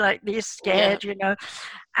like this, scared, you know,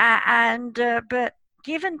 but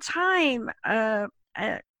given time,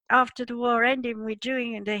 after the war ended and we're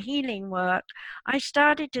doing the healing work, I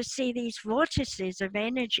started to see these vortices of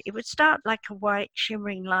energy. It would start like a white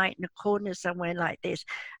shimmering light in a corner somewhere like this,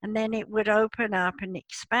 and then it would open up and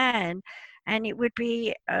expand, and it would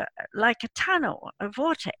be like a tunnel, a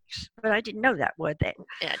vortex, but I didn't know that word then.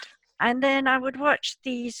 And then I would watch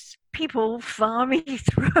these people farming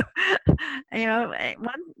through, you know,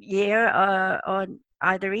 one year on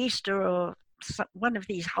either Easter or one of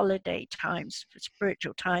these holiday times,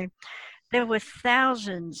 spiritual time, there were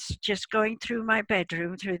thousands just going through my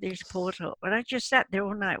bedroom through this portal. And I just sat there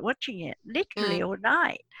all night watching it, literally all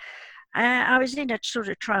night. I was in a sort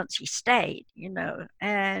of trancey state, you know,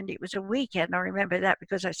 and it was a weekend. I remember that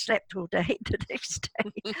because I slept all day the next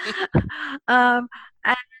day.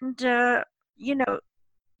 You know,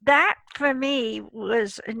 that for me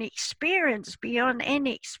was an experience beyond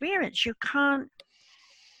any experience. You can't,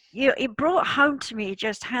 it brought home to me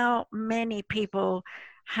just how many people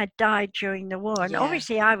had died during the war. And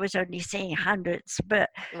obviously I was only seeing hundreds, but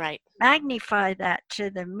magnify that to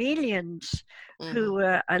the millions who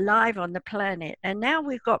were alive on the planet. And now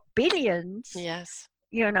we've got billions.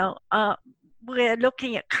 You know, we're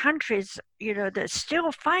looking at countries, you know, that are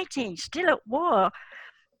still fighting, still at war.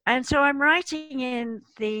 And so I'm writing in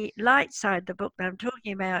the light side, the book that I'm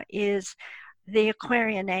talking about is the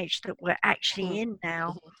Aquarian age that we're actually in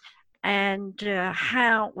now, and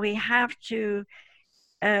how we have to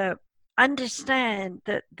understand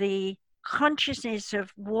that the consciousness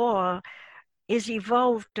of war is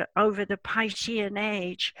evolved over the Piscean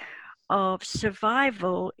age of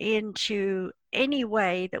survival into any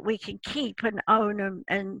way that we can keep and own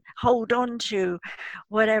and hold on to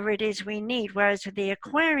whatever it is we need. Whereas with the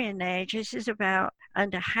Aquarian age, this is about,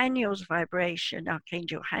 under Haniel's vibration,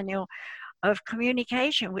 Archangel Haniel, of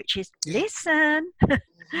communication, which is listen.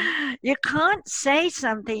 You can't say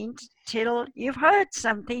something till you've heard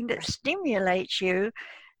something that stimulates you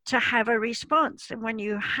to have a response. And when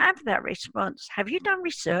you have that response, have you done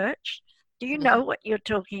research? Do you know what you're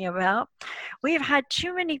talking about? We've had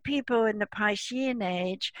too many people in the Piscean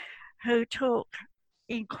age who talk,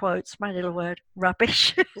 in quotes, my little word,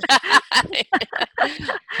 rubbish.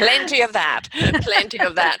 Plenty of that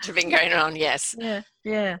have been going on, yes.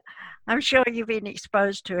 Yeah. I'm sure you've been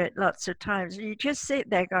exposed to it lots of times. You just sit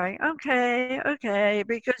there going, okay,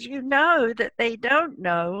 because you know that they don't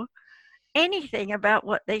know anything about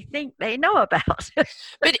what they think they know about.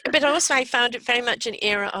 but also I found it very much an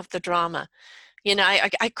era of the drama. You know,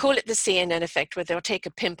 I call it the CNN effect, where they'll take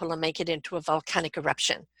a pimple and make it into a volcanic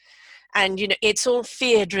eruption. And, you know, it's all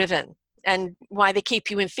fear driven. And why they keep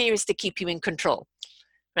you in fear is to keep you in control,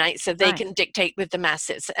 right? So they can dictate with the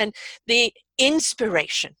masses. And the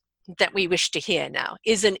inspiration that we wish to hear now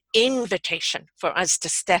is an invitation for us to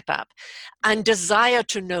step up and desire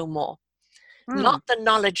to know more. not the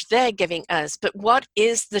knowledge they're giving us, but what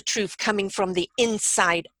is the truth coming from the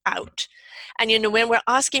inside out. And, you know, when we're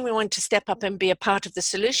asking we want to step up and be a part of the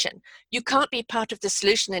solution, you can't be part of the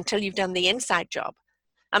solution until you've done the inside job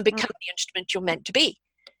and become the instrument you're meant to be.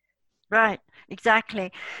 Right,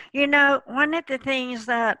 exactly. You know, one of the things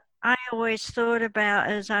that I always thought about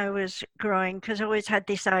as I was growing, because I always had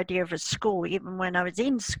this idea of a school, even when I was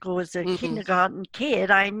in school as a kindergarten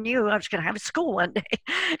kid, I knew I was going to have a school one day,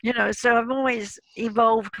 you know, so I've always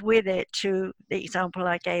evolved with it, to the example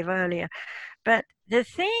I gave earlier. But the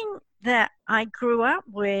thing that I grew up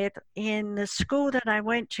with in the school that I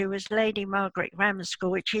went to was Lady Margaret Grammar School,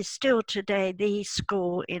 which is still today the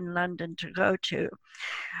school in London to go to,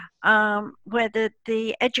 where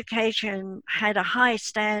the education had a high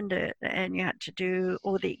standard and you had to do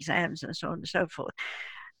all the exams and so on and so forth.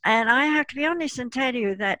 And I have to be honest and tell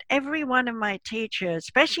you that every one of my teachers,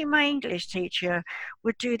 especially my English teacher,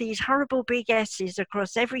 would do these horrible big S's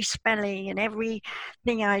across every spelling and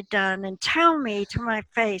everything I'd done and tell me to my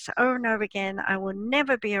face over and over again, I will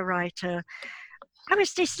never be a writer. I was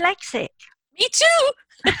dyslexic. Me too.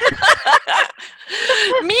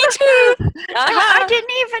 Me too. I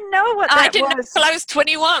didn't even know what that was. I didn't know until I was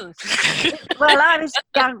 21. Well, I was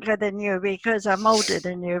younger than you because I'm older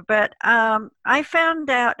than you, but I found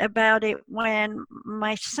out about it when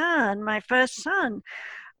my first son,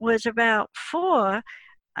 was about 4,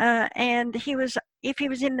 and if he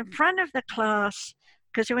was in the front of the class,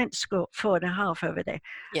 because he went to school 4.5 over there.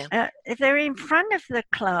 Yeah. If they're in front of the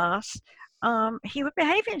class, he would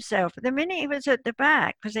behave himself. The minute he was at the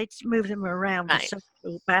back, because they'd move them around for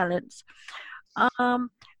social balance,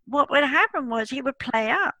 what would happen was he would play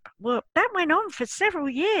up. Well, that went on for several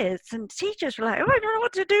years, and teachers were like, oh, I don't know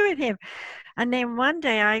what to do with him. And then one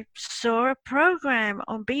day I saw a program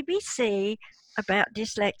on BBC about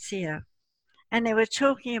dyslexia, and they were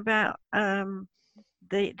talking about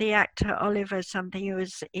the actor Oliver something, who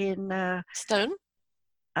was in Stone?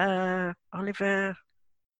 Oliver...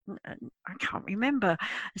 I can't remember. Not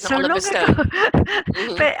so Oliver Stone.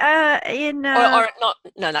 But in or not.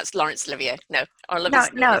 No, that's Laurence Olivier. No, Oliver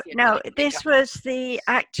Stone. No. This was the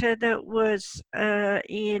actor that was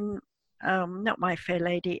in not My Fair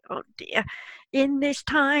Lady. Oh dear. In This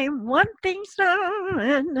Time, One Thing's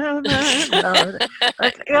done. No.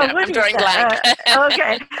 I'm drawing blank.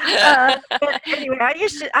 Okay. But anyway,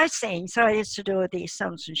 I sing, so I used to do all these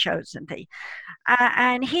songs and shows and things.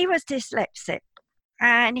 And he was dyslexic.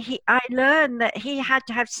 And I learned that he had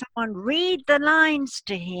to have someone read the lines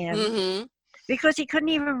to him because he couldn't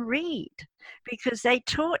even read, because they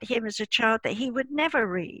taught him as a child that he would never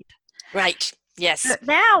read. Right. Yes. But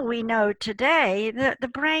now we know today that the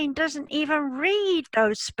brain doesn't even read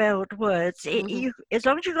those spelled words. As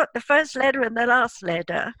long as you got the first letter and the last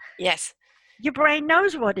letter. Yes. Your brain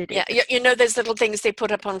knows what it is. Yeah, you know, there's little things they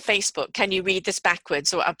put up on Facebook. Can you read this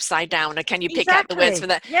backwards or upside down? Or can you pick out the words for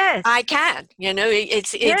that? Yes. I can. You know,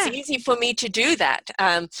 it's easy for me to do that.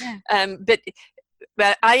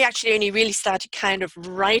 But I actually only really started kind of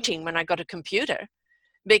writing when I got a computer,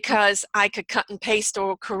 because I could cut and paste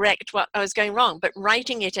or correct what I was going wrong. But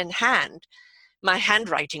writing it in hand, my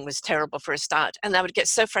handwriting was terrible for a start, and I would get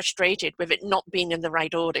so frustrated with it not being in the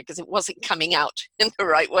right order because it wasn't coming out in the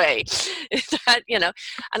right way. That, you know,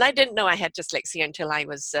 and I didn't know I had dyslexia until I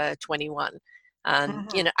was 21.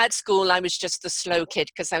 You know, at school I was just the slow kid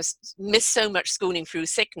because I missed so much schooling through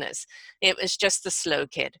sickness. It was just the slow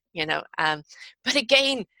kid, you know. But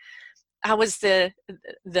again, I was the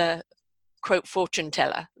quote fortune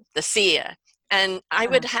teller, the seer. And I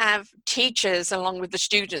would have teachers along with the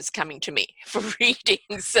students coming to me for reading.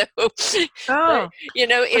 So, you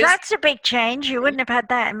know, that's a big change. You wouldn't have had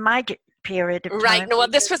that in my period of time. Right. No, well,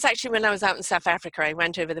 this was actually when I was out in South Africa. I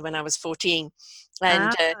went over there when I was 14.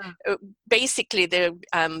 And basically,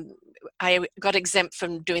 I got exempt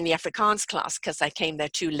from doing the Afrikaans class because I came there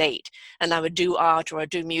too late. And I would do art or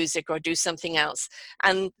do music or do something else.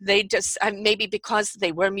 And they just, maybe because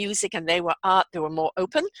they were music and they were art, they were more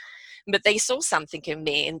open. But they saw something in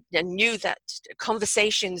me and knew that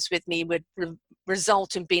conversations with me would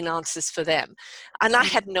result in being answers for them. And I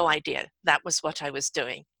had no idea that was what I was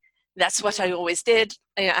doing. That's what I always did.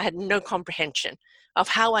 I had no comprehension of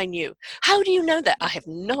how I knew. How do you know that? I have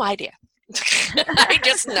no idea. I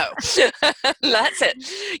just know. That's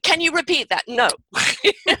it. Can you repeat that? No.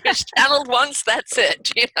 Channeled once, that's it.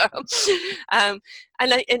 You know.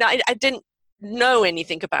 And I didn't know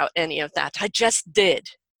anything about any of that. I just did.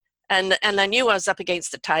 And I knew I was up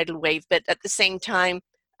against the tidal wave, but at the same time,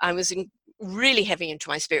 I was really heavy into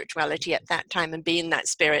my spirituality at that time and being that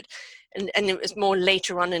spirit. And it was more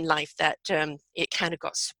later on in life that it kind of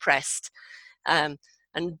got suppressed.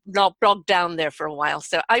 and not bogged down there for a while.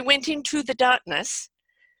 So I went into the darkness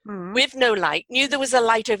with no light, knew there was a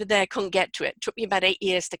light over there, couldn't get to it. Took me about 8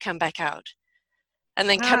 years to come back out. And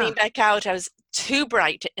then coming back out, I was too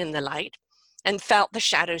bright in the light and felt the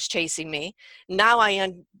shadows chasing me. Now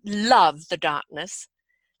I love the darkness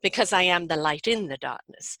because I am the light in the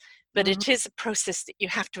darkness. But it is a process that you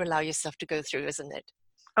have to allow yourself to go through, isn't it?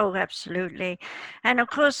 Oh, absolutely. And of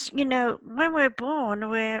course, you know, when we're born,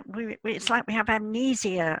 it's like we have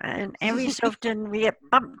amnesia, and every so often we get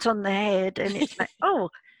bumped on the head, and it's like, oh,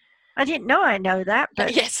 I didn't know I know that,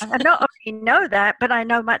 but yes. I not only know that, but I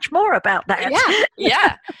know much more about that.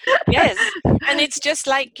 Yeah, yes. And it's just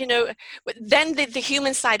like, you know, then the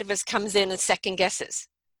human side of us comes in and second guesses.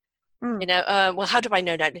 You know, well, how do I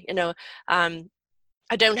know that? You know,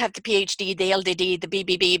 I don't have the PhD, the LDD, the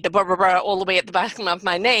BBB, the blah, blah, blah, all the way at the bottom of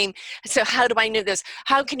my name. So how do I know this?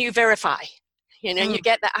 How can you verify? You know, you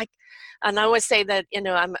get that. And I always say that, you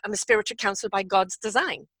know, I'm a spiritual counselor by God's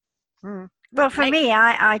design. Well, for me,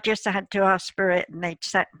 I just had to ask Spirit, and they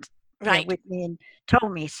sat with me and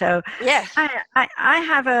told me. So yeah, I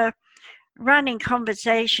have a running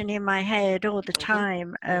conversation in my head all the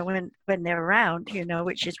time when they're around, you know,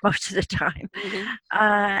 which is most of the time.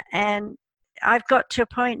 And I've got to a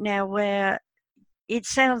point now where it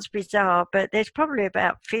sounds bizarre, but there's probably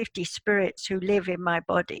about 50 spirits who live in my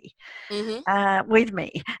body with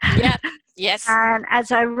me. Yeah. Yes. And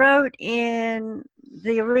as I wrote in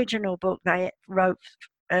the original book that I wrote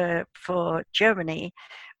for Germany,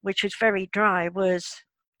 which was very dry,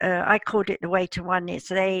 I called it The Way to Oneness.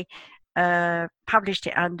 They published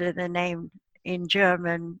it under the name in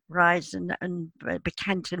German, Reisen and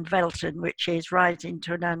Bekannten Welten, which is Rise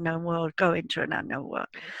into an Unknown World, Go into an Unknown World,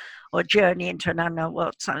 or Journey into an Unknown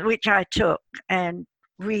World, which I took and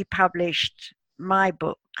republished my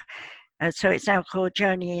book. So it's now called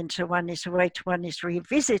Journey into Oneness, A Way to Oneness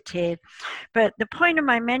Revisited. But the point of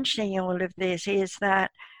my mentioning all of this is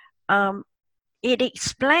that it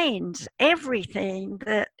explains everything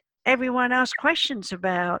that everyone asks questions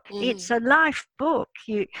about. It's a life book.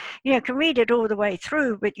 You can read it all the way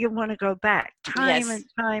through, but you want to go back time and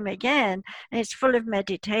time again. And it's full of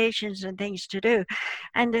meditations and things to do.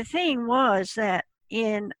 And the thing was that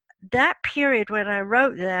in that period when I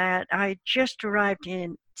wrote that, I just arrived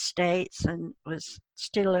in States and was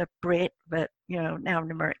still a Brit, but you know, now I'm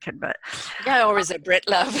an American. But yeah, always a Brit,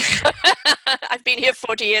 love. I've been here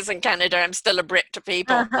 40 years in Canada. I'm still a Brit to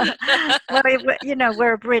people. Well, you know,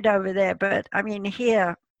 we're a Brit over there, but I mean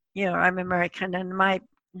here, you know, I'm American, and my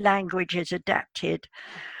language is adapted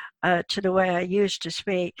to the way I used to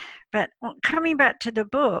speak. But coming back to the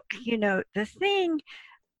book, you know, the thing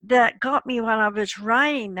that got me while I was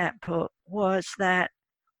writing that book was that,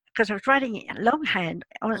 because I was writing it longhand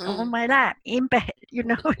on my lap in bed, you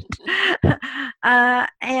know.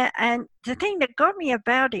 And the thing that got me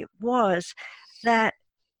about it was that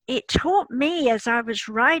it taught me as I was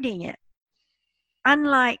writing it,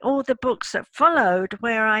 unlike all the books that followed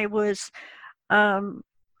where I was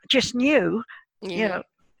just new, you know,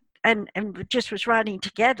 and just was writing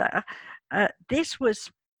together. This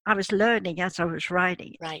was, I was learning as I was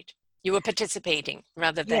writing. Right. You were participating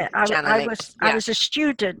rather than channeling. I was a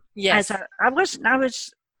student. Yes. I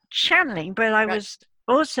was channeling, but I was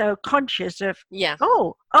also conscious of, you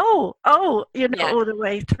know, all the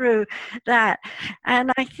way through that.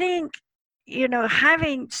 And I think, you know,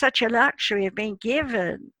 having such a luxury of being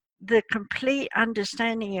given the complete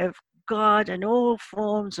understanding of God and all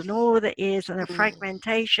forms and all that is, and the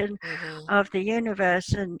fragmentation of the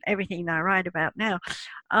universe and everything that I write about now,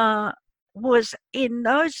 was in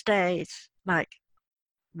those days like,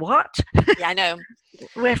 what? Yeah, I know.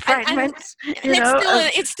 We're fragments. And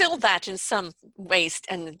it's still that in some ways,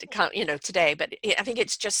 and you know, today. But I think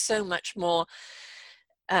it's just so much more.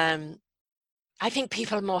 I think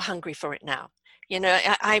people are more hungry for it now. You know,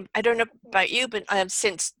 I don't know about you, but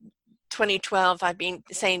since 2012, I've been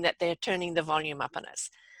saying that they're turning the volume up on us.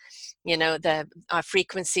 You know, our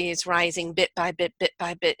frequency is rising bit by bit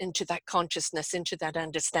into that consciousness, into that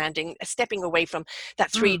understanding, stepping away from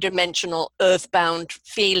that three-dimensional earthbound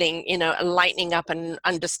feeling, you know, lightening up and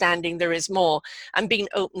understanding there is more, and being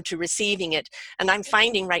open to receiving it. And I'm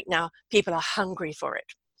finding right now people are hungry for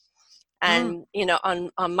it. And, you know, on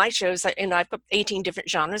my shows, you know, I've got 18 different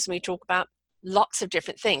genres, and we talk about lots of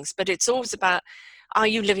different things, but it's always about, are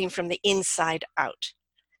you living from the inside out?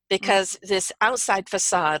 Because this outside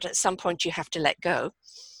facade, at some point you have to let go.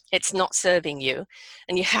 It's not serving you.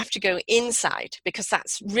 And you have to go inside, because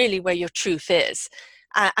that's really where your truth is,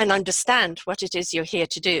 and understand what it is you're here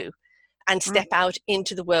to do. and step out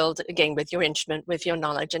into the world again with your instrument, with your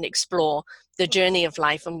knowledge, and explore the journey of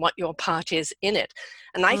life and what your part is in it.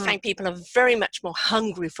 And I find people are very much more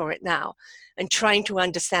hungry for it now and trying to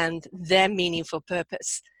understand their meaningful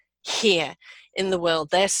purpose here in the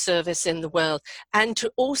world, their service in the world, and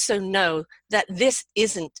to also know that this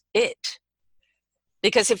isn't it.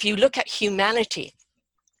 Because if you look at humanity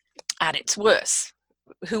at its worst,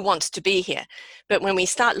 who wants to be here? But when we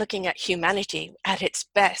start looking at humanity at its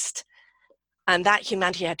best, and that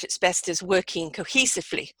humanity at its best is working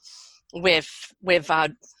cohesively with our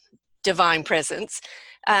divine presence,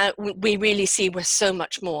 we really see we're so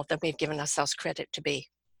much more than we've given ourselves credit to be.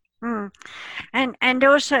 And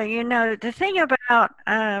also, you know, the thing about,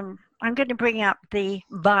 I'm going to bring up the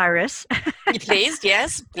virus. Please,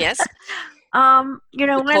 yes. You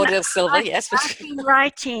know, when I've been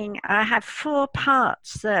writing, I have 4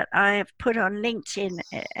 parts that I have put on LinkedIn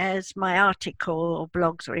as my article or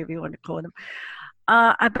blogs, whatever you want to call them,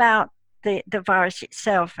 about the virus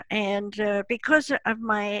itself. And because of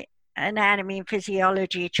my anatomy and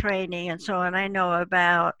physiology training and so on, I know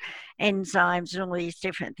about enzymes and all these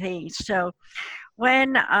different things. So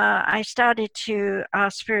when I started to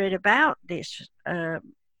ask Spirit about this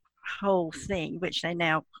whole thing, which they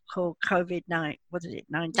now call COVID-19, what is it,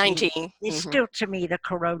 19? It's still to me the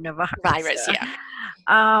coronavirus.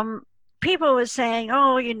 People were saying,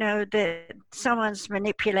 oh, you know, that someone's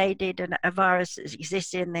manipulated a virus that's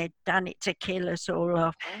existed and they've done it to kill us all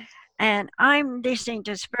off. And I'm listening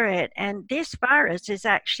to Spirit, and this virus is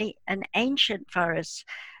actually an ancient virus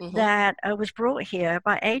that was brought here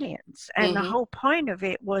by aliens. And the whole point of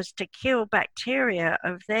it was to kill bacteria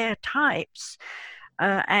of their types,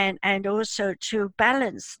 and also to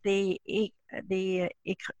balance the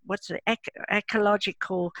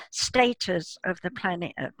ecological status of the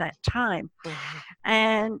planet at that time.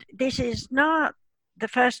 And this is not the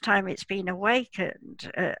first time it's been awakened.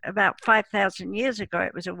 About 5,000 years ago,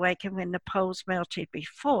 it was awakened when the poles melted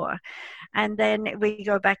before. And then we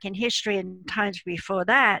go back in history, and times before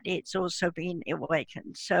that, it's also been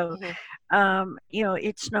awakened. So, you know,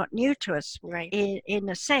 it's not new to us in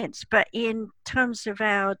a sense. But in terms of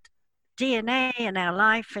our DNA and our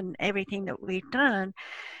life and everything that we've done,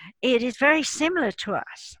 it is very similar to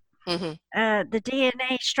us. The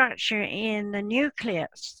DNA structure in the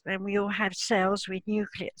nucleus, and we all have cells with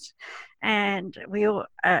nucleus, and we all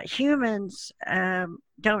humans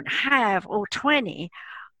don't have all 20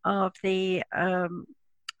 of the I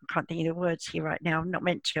can't think of the words here right now. I'm not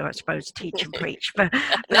meant to, I suppose, teach and preach, but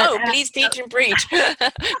no, please teach and preach.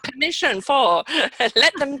 Permission for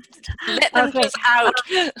let them just out.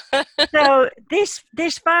 So this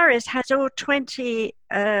virus has all 20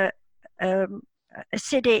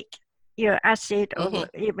 acidic, you know, acid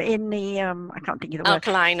in the I can't think of the word.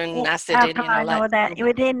 Alkaline and acid, alkaline, all that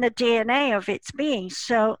within the DNA of its being.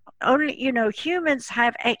 So only, you know, humans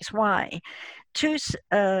have XY.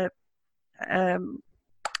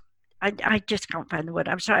 I just can't find the word.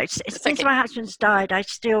 I'm sorry. Since my husband's died, I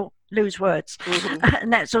still lose words,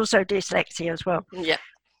 and that's also dyslexia as well.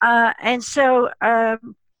 And so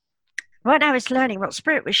what I was learning, what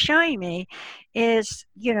Spirit was showing me, is,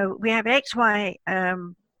 you know, we have XY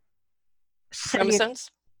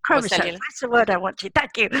chromosomes. That's the word I wanted.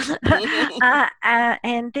 Thank you.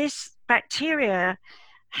 And this bacteria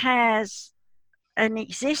has an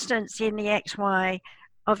existence in the XY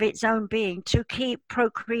of its own being to keep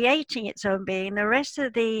procreating its own being. The rest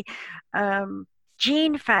of the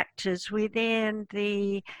gene factors within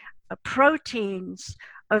the proteins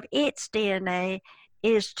of its DNA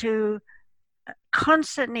is to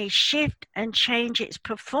constantly shift and change its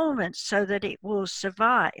performance so that it will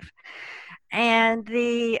survive. And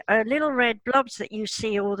the little red blobs that you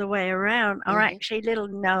see all the way around are actually little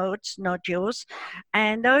nodules,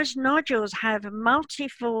 and those nodules have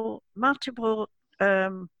multiple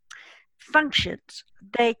functions.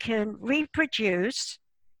 They can reproduce,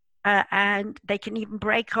 and they can even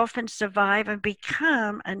break off and survive and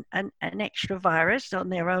become an extra virus on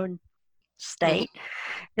their own state.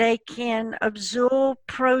 They can absorb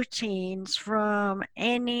proteins from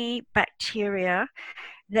any bacteria.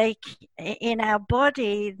 In our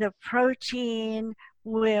body, the protein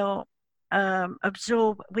will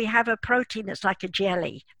absorb. We have a protein that's like a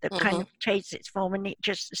jelly that kind of changes its form, and it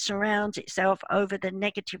just surrounds itself over the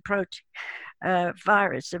negative protein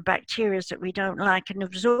virus and bacteria that we don't like, and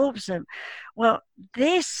absorbs them. Well,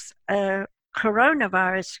 this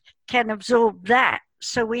coronavirus can absorb that,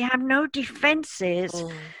 so we have no defenses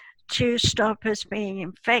to stop us being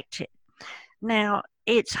infected. Now,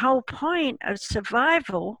 its whole point of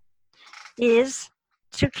survival is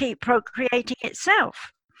to keep procreating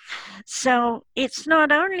itself. So it's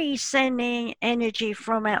not only sending energy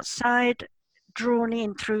from outside drawn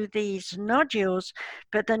in through these nodules,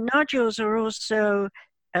 but the nodules are also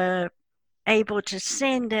able to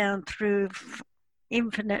send down through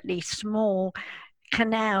infinitely small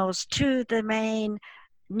canals to the main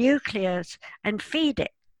nucleus and feed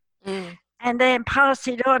it. And then pass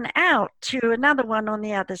it on out to another one on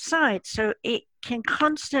the other side. So it can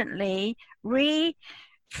constantly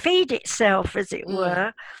feed itself, as it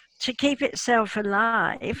were, to keep itself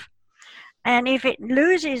alive. And if it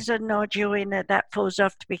loses a nodule in it, that falls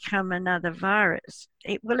off to become another virus,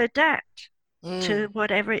 it will adapt to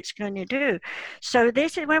whatever it's going to do. So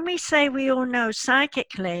this is when we say we all know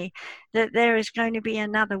psychically that there is going to be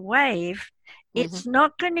another wave. It's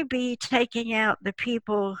not going to be taking out the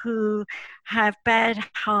people who have bad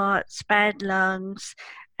hearts, bad lungs,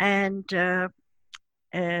 and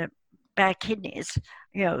bad kidneys,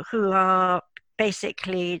 who are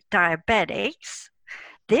basically diabetics.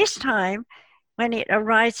 This time, when it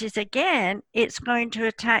arises again, it's going to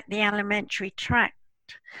attack the alimentary tract.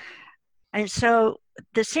 And so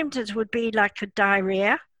the symptoms would be like a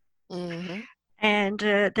diarrhea. And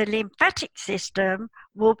the lymphatic system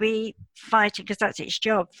will be fighting, because that's its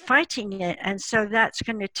job, fighting it. And so that's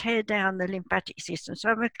going to tear down the lymphatic system. So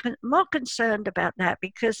I'm more concerned about that,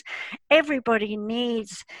 because everybody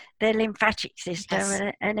needs their lymphatic system.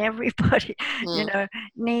 Yes. and everybody,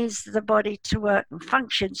 needs the body to work and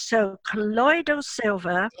function. So colloidal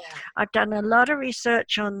silver, I've done a lot of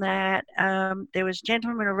research on that. There was a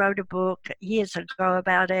gentleman who wrote a book years ago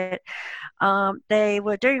about it. They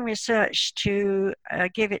were doing research to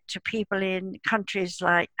give it to people in countries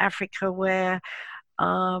like Africa where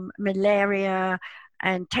malaria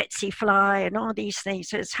and tsetse fly and all these things.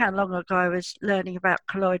 So it's how long ago I was learning about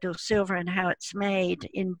colloidal silver and how it's made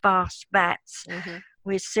in vast vats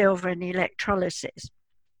with silver and electrolysis.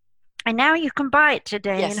 And now you can buy it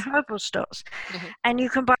today in herbal stores. And you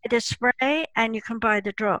can buy the spray and you can buy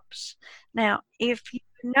the drops. Now, if you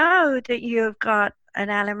know that you've got an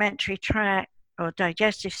alimentary tract or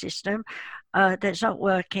digestive system that's not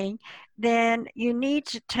working, then you need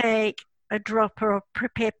to take a dropper or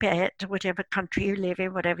pipette, whatever country you live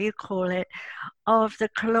in, whatever you call it, of the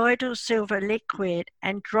colloidal silver liquid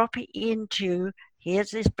and drop it into,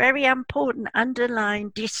 here's this very important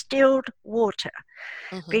underlying, distilled water.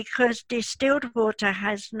 Because distilled water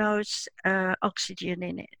has no oxygen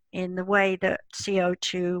in it, in the way that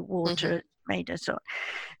CO2 water made us on.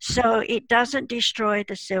 So it doesn't destroy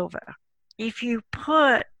the silver. If you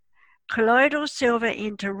put colloidal silver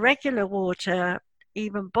into regular water,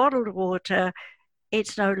 even bottled water,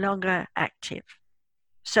 it's no longer active.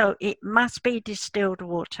 So it must be distilled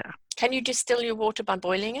water. Can you distill your water by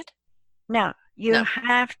boiling it? No, you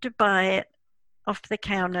have to buy it off the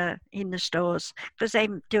counter in the stores, because they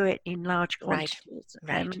do it in large quantities.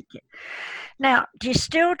 Right. Now,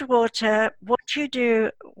 distilled water,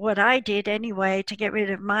 what I did anyway to get rid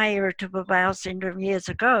of my irritable bowel syndrome years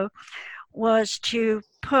ago, was to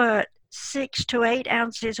put 6 to 8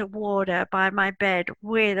 ounces of water by my bed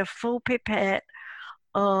with a full pipette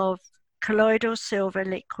of colloidal silver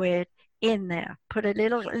liquid in there. Put a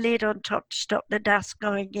little lid on top to stop the dust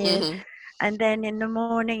going in. And then in the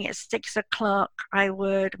morning at 6 o'clock, I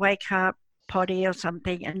would wake up, potty or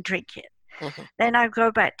something, and drink it. Then I'd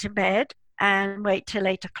go back to bed and wait till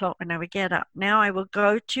 8 o'clock when I would get up. Now I would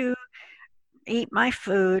go to eat my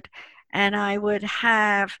food, and I would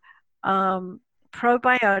have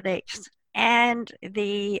probiotics and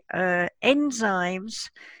the enzymes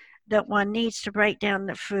that one needs to break down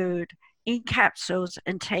the food in capsules,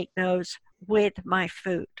 and take those with my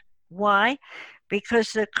food. Why?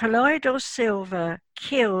 Because the colloidal silver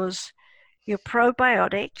kills your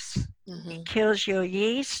probiotics, it kills your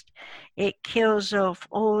yeast, it kills off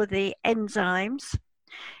all the enzymes,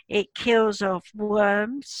 it kills off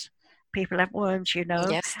worms. People have worms,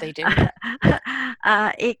 Yes, they do.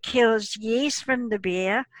 It kills yeast from the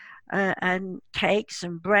beer and cakes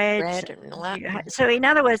and breads. And all that. So in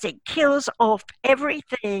other words, it kills off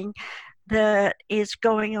everything that is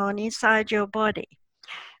going on inside your body.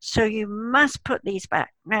 So you must put these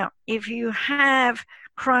back. Now, if you have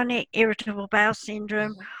chronic irritable bowel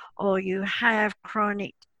syndrome, or you have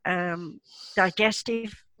chronic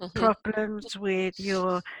digestive problems with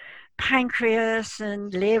your pancreas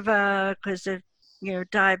and liver because of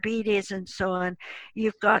diabetes and so on,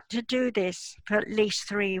 you've got to do this for at least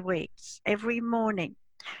 3 weeks every morning.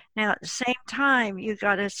 Now, at the same time, you've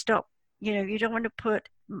got to stop. You don't want to put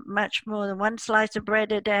much more than 1 slice of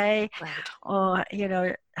bread a day, or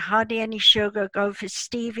hardly any sugar. Go for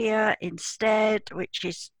stevia instead, which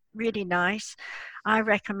is really nice. I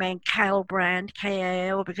recommend Kale brand,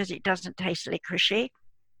 Kale, because it doesn't taste licoricey.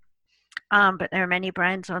 But there are many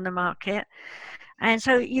brands on the market. And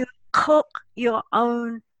so you cook your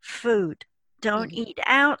own food. Don't eat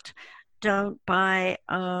out. Don't buy,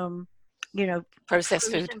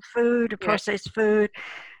 Processed food. frozen food, processed food,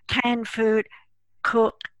 canned food.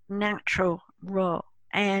 Cook natural, raw,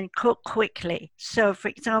 and cook quickly. So, for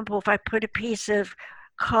example, if I put a piece of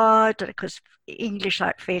cod, because English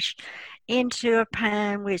like fish, into a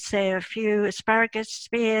pan with, say, a few asparagus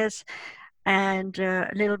spears and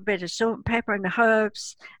a little bit of salt and pepper and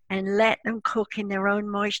herbs, and let them cook in their own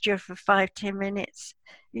moisture for 5-10 minutes,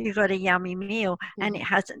 you got a yummy meal. And it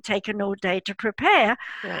hasn't taken all day to prepare.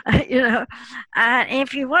 And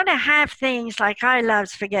if you want to have things like, I love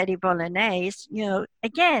spaghetti bolognese,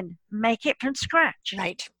 again, make it from scratch.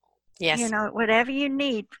 Right. Yes. Whatever you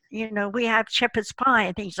need. We have shepherd's pie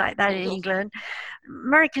and things like that in England.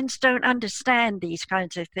 Americans don't understand these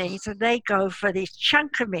kinds of things, so they go for this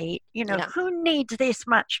chunk of meat. Who needs this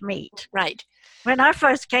much meat? Right. When I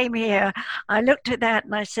first came here, I looked at that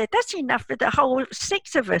and I said, that's enough for the whole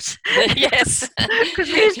 6 of us. Yes.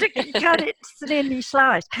 Because we used to cut it thinly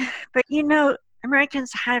sliced. But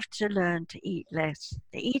Americans have to learn to eat less.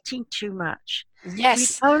 They're eating too much.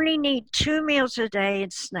 Yes. You only need 2 meals a day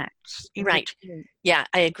and snacks. Right. Between. Yeah,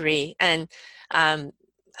 I agree. And I'm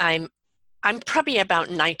probably about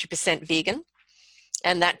 90% vegan.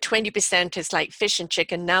 And that 20% is like fish and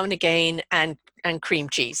chicken now and again, and cream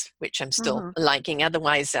cheese, which I'm still liking.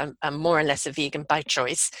 Otherwise, I'm more or less a vegan by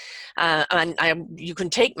choice. And you can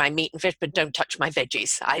take my meat and fish, but don't touch my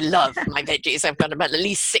veggies. I love my veggies. I've got about at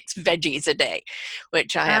least 6 veggies a day,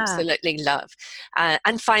 which I absolutely love.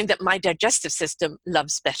 And find that my digestive system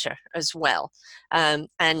loves better as well. And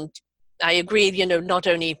I agree, not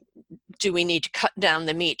only do we need to cut down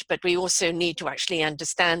the meat, but we also need to actually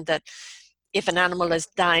understand that if an animal is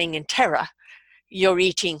dying in terror, you're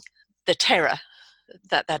eating the terror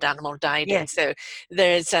that animal died in. So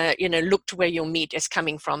there's look to where your meat is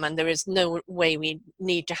coming from, and there is no way we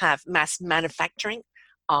need to have mass manufacturing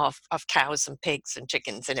of cows and pigs and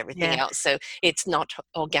chickens and everything else. So it's not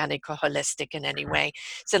organic or holistic in any way.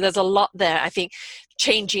 So there's a lot there. I think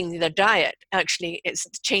changing the diet actually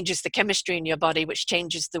changes the chemistry in your body, which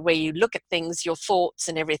changes the way you look at things, your thoughts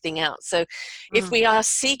and everything else. So if we are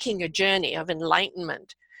seeking a journey of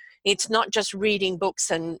enlightenment, it's not just reading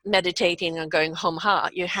books and meditating and going home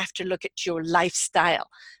heart. You have to look at your lifestyle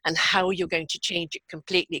and how you're going to change it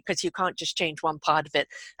completely, because you can't just change one part of it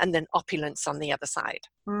and then opulence on the other side.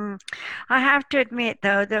 I have to admit,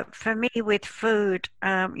 though, that for me with food,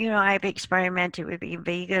 I've experimented with being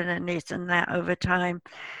vegan and this and that over time.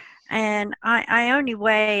 And I only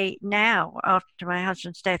weigh now, after my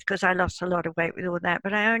husband's death, because I lost a lot of weight with all that,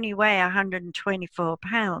 but I only weigh 124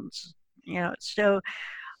 pounds, so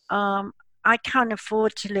I can't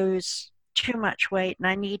afford to lose too much weight, and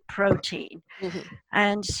I need protein.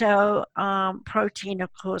 And so protein, of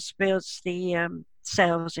course, builds the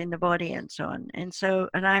cells in the body and so on. And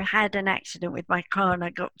I had an accident with my car, and I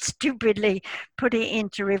got stupidly put it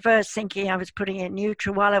into reverse, thinking I was putting it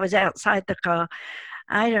neutral while I was outside the car.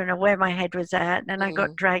 I don't know where my head was at, and I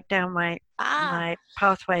got dragged down my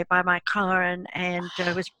pathway by my car, and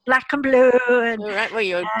it was black and blue. And, well,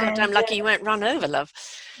 you're goddamn lucky you weren't run over, love.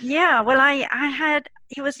 Yeah, well, I had,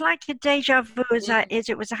 it was like a deja vu as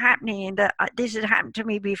it was happening, and that this had happened to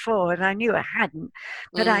me before, and I knew it hadn't.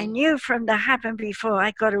 But I knew from the happened before,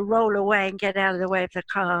 I got to roll away and get out of the way of the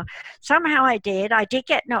car. Somehow I did. I did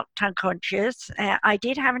get knocked unconscious. I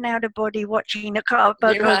did have an out of body watching the car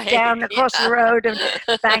go down across the road and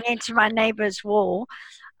bang into my neighbor's wall.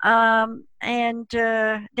 And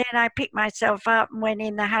then I picked myself up and went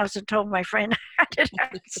in the house and told my friend I had an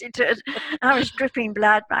accident. I was dripping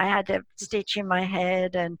blood. I had a stitch in my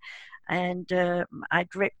head, and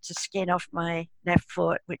I'd ripped the skin off my left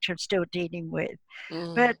foot, which I'm still dealing with.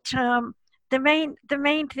 But the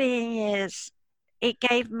main thing is, it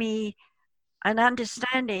gave me an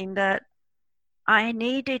understanding that I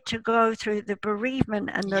needed to go through the bereavement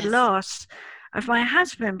and the loss of my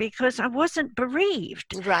husband, because I wasn't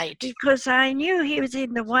bereaved. Right. Because I knew he was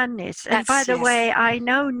in the oneness. And by the way, I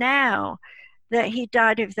know now that he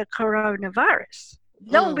died of the coronavirus.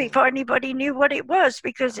 Long before anybody knew what it was,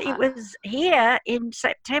 because it was here in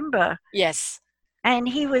September. Yes. And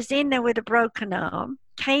he was in there with a broken arm,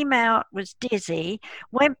 came out, was dizzy,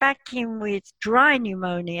 went back in with dry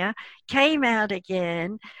pneumonia, came out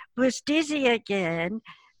again, was dizzy again,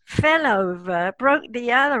 fell over, broke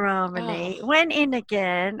the other arm, went in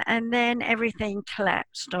again, and then everything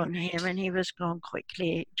collapsed on him, and he was gone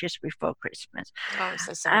quickly just before Christmas. Oh, I'm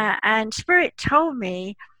so sorry. And Spirit told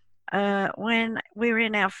me when we were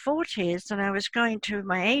in our 40s, and I was going to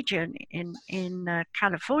my agent in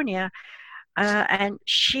California, and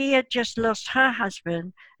she had just lost her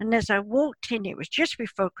husband. And as I walked in, it was just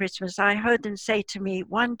before Christmas, I heard them say to me,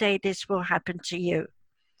 "One day this will happen to you."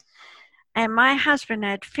 And my husband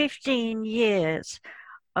had 15 years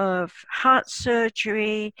of heart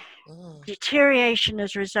surgery, deterioration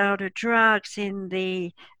as a result of drugs in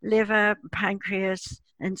the liver, pancreas,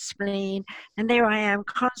 and spleen. And there I am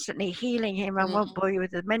constantly healing him. I won't bore you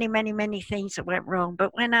with the many, many, many things that went wrong.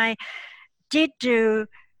 But when I did do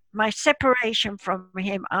my separation from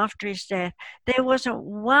him after his death, there wasn't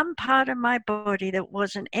one part of my body that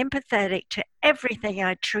wasn't empathetic to everything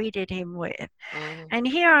I treated him with. And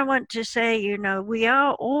here I want to say, you know, we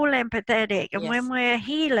are all empathetic. And when we're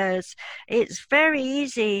healers, it's very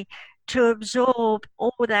easy to absorb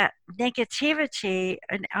all that negativity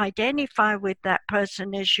and identify with that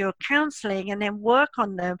person as you're counseling and then work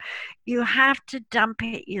on them. You have to dump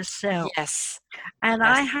it yourself. Yes. And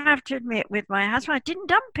I have to admit, with my husband, I didn't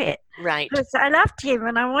dump it. Right. Because I loved him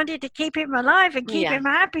and I wanted to keep him alive and keep him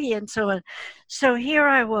happy and so on. So here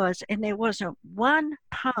I was, and there wasn't one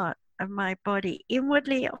part of my body,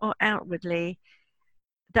 inwardly or outwardly,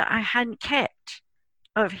 that I hadn't kept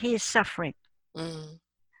of his suffering.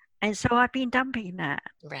 And so I've been dumping that.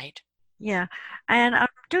 Right. Yeah. And I'm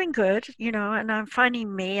doing good, you know, and I'm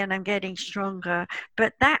finding me and I'm getting stronger.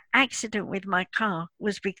 But that accident with my car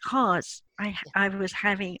was because I was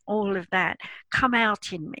having all of that come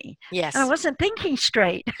out in me. Yes. And I wasn't thinking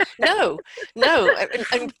straight. No.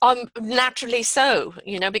 And naturally so,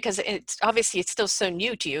 you know, because it's obviously it's still so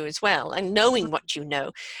new to you as well, and knowing what you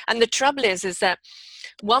know. And the trouble is that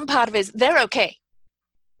one part of it is they're okay.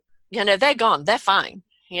 You know, they're gone. They're fine.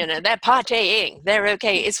 You know, they're partying, they're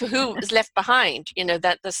okay. It's who is left behind, you know,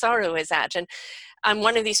 that the sorrow is at. And I'm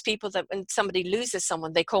one of these people that when somebody loses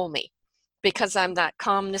someone, they call me, because I'm that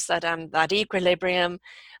calmness, that equilibrium,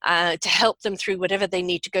 to help them through whatever they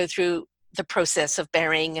need to go through the process of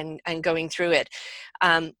burying and going through it.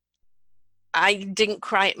 I didn't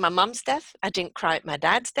cry at my mom's death. I didn't cry at my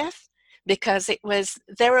dad's death, because it was,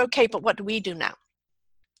 they're okay, but what do we do now?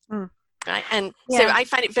 Right. And so I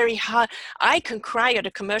find it very hard. I can cry at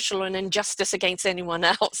a commercial or an injustice against anyone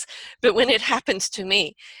else, but when it happens to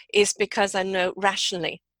me, it's because I know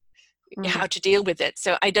rationally how to deal with it.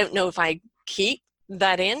 So I don't know if I keep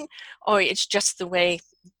that in, or it's just the way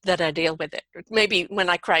that I deal with it. Maybe when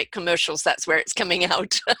I cry at commercials, that's where it's coming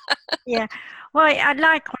out. Yeah. Well,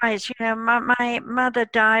 likewise, you know, my mother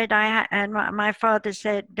died, and my father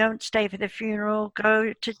said, "Don't stay for the funeral,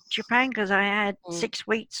 go to Japan," because I had 6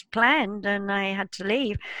 weeks planned and I had to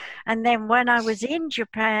leave. And then when I was in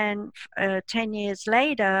Japan 10 years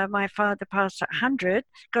later, my father passed at 100,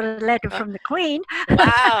 got a letter from the Queen.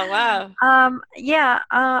 Wow. I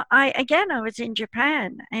was in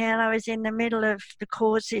Japan, and I was in the middle of the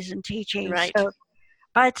courses and teaching. Right. So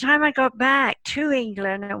by the time I got back to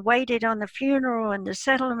England and waited on the funeral and the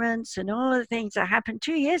settlements and all the things that happened,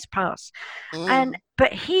 2 years passed.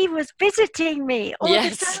 But he was visiting me all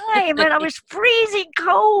the time, and I was freezing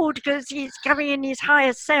cold because he's coming in his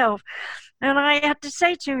higher self. And I had to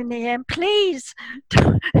say to him in the end, "Please,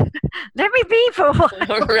 let me be for a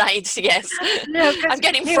while." Right, yes. No, I'm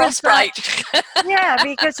getting frostbite.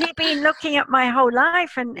 Because he'd been looking at my whole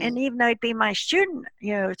life, and even though he'd been my student,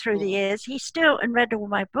 you know, through the years, he still, and read all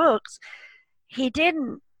my books, he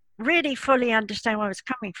didn't really fully understand where I was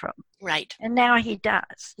coming from. Right. And now he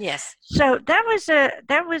does. Yes. So that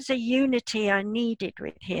was a unity I needed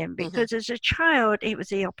with him, because as a child, it was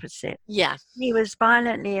the opposite. Yeah. He was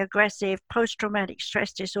violently aggressive, post-traumatic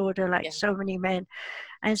stress disorder, like so many men.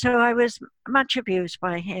 And so I was much abused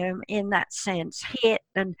by him in that sense, hit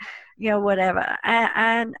and, you know, whatever.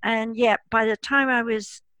 And yet by the time I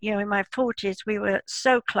was, you know, in my 40s, we were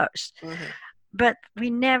so close. But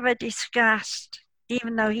we never discussed,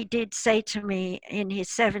 even though he did say to me in his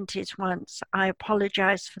 70s once, "I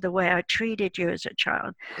apologize for the way I treated you as a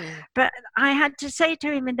child." But I had to say to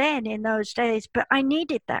him then, in those days, but I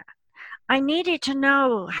needed that. I needed to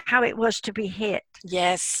know how it was to be hit.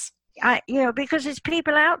 Yes. You know, because there's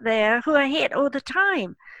people out there who are hit all the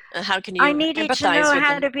time. How can you? I needed to know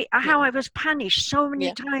how I was punished so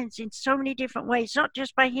many times in so many different ways, not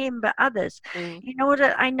just by him but others, in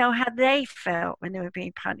order I know how they felt when they were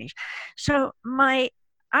being punished. So my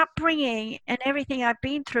upbringing and everything I've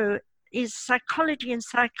been through is psychology and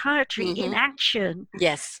psychiatry in action.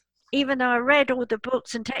 Yes. Even though I read all the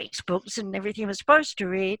books and textbooks and everything I was supposed to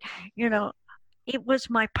read, you know, it was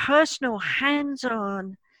my personal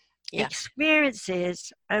hands-on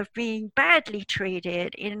experiences of being badly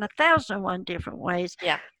treated in 1,001 different ways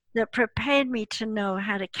that prepared me to know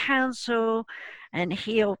how to counsel and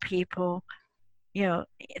heal people,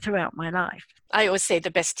 throughout my life. I always say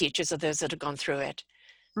the best teachers are those that have gone through it.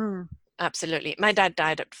 Mm. Absolutely. My dad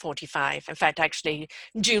died at 45. In fact, actually,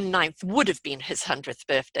 June 9th would have been his 100th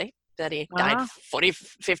birthday, but he died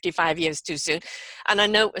 55 years too soon. And I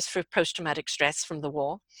know it was for post-traumatic stress from the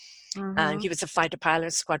war. Mm-hmm. He was a fighter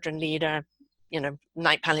pilot, squadron leader,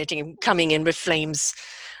 night piloting, coming in with flames,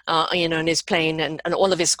 in his plane, and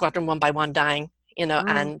all of his squadron one by one dying,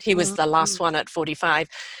 and he was the last one at 45.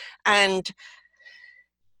 And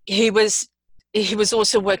he was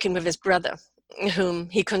also working with his brother, whom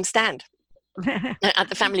he couldn't stand, at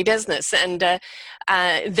the family business. And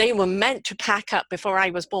they were meant to pack up before I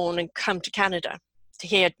was born and come to Canada,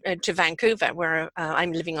 here to Vancouver, where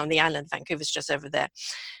I'm living on the island. Vancouver's just over there.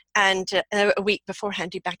 And a week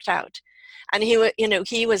beforehand, he backed out. And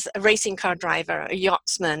he was a racing car driver, a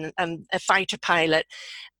yachtsman, a fighter pilot,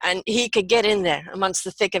 and he could get in there amongst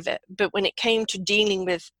the thick of it. But when it came to dealing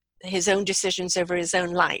with his own decisions over his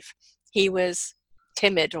own life, he was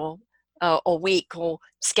timid or weak or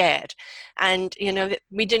scared. And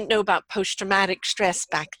we didn't know about post-traumatic stress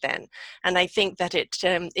back then, and I think that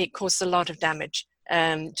it caused a lot of damage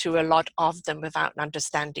to a lot of them without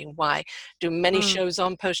understanding why. Do many shows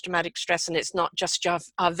on post-traumatic stress, and it's not just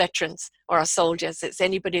our veterans or our soldiers, it's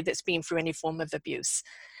anybody that's been through any form of abuse.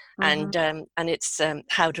 And it's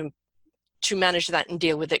how to manage that and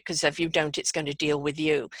deal with it, because if you don't, it's going to deal with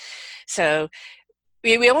you. So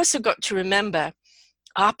we also got to remember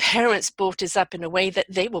our parents brought us up in a way that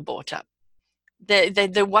they were brought up.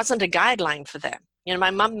 There wasn't a guideline for them.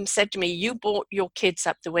 My mum said to me, you brought your kids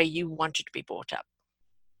up the way you wanted to be brought up.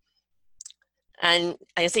 And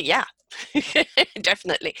I said, yeah,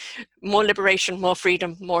 definitely. More liberation, more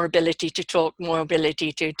freedom, more ability to talk, more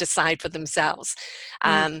ability to decide for themselves,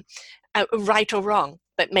 right or wrong,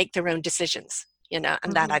 but make their own decisions, and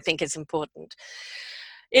that I think is important.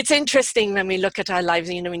 It's interesting when we look at our lives,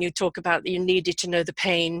 when you talk about you needed to know the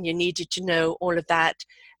pain, you needed to know all of that.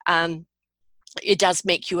 It does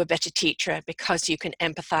make you a better teacher because you can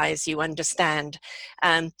empathize, you understand.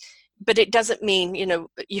 But it doesn't mean,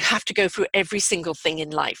 you have to go through every single thing in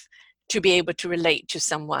life to be able to relate to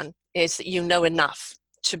someone. Is enough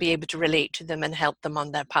to be able to relate to them and help them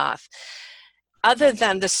on their path. Other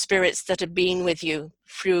than the spirits that have been with you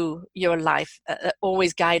through your life,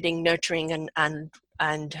 always guiding, nurturing,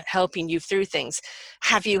 and helping you through things,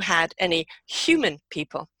 have you had any human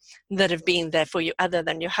people that have been there for you, other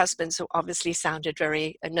than your husbands, who obviously sounded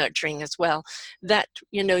very nurturing as well, that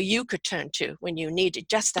you could turn to when you needed,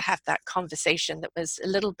 just to have that conversation that was a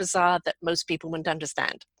little bizarre, that most people wouldn't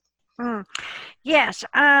understand? Yes.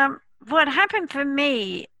 What happened for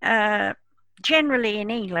me, generally in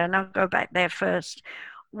England, I'll go back there first,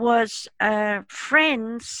 was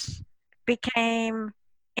friends became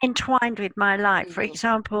entwined with my life. For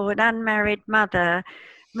example, an unmarried mother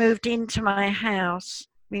moved into my house.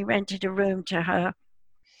 We rented a room to her.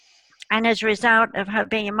 And as a result of her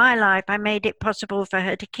being in my life, I made it possible for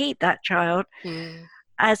her to keep that child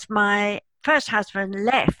as my first husband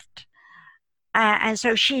left. And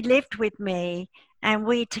so she lived with me, and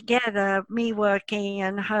we together, me working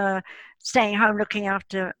and her staying home looking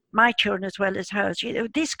after my children as well as hers.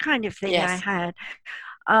 This kind of thing. Yes. I had.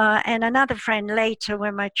 And another friend later,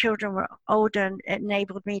 when my children were older,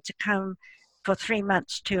 enabled me to come for 3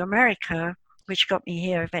 months to America, which got me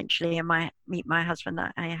here eventually, and meet my husband.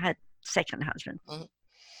 I had second husband.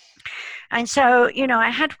 And so, I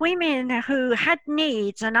had women who had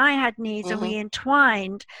needs, and I had needs, and we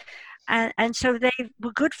entwined. And so they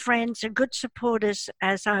were good friends and good supporters,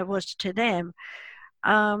 as I was to them.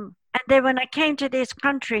 And then when I came to this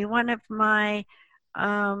country, one of my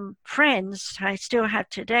friends I still have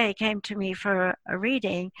today came to me for a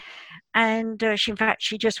reading, and in fact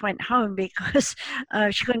she just went home because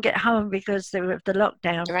she couldn't get home because of the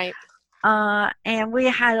lockdown. Right. And we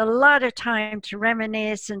had a lot of time to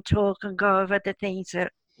reminisce and talk and go over the things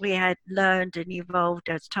that we had learned and evolved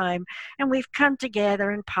as time, and we've come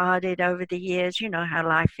together and partied over the years. You know how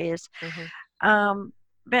life is.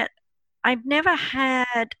 But I've never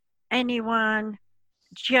had anyone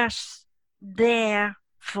just there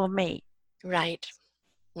for me. Right.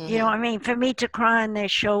 You know what I mean? For me to cry on their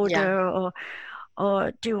shoulder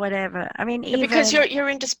or do whatever. I mean, even because you're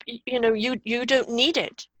in, you don't need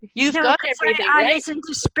it. You've got everything. I listen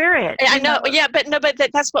to spirit. I know. Yeah, but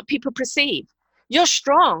that's what people perceive. You're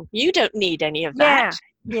strong. You don't need any of that.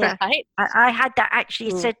 Yeah. Right. I had that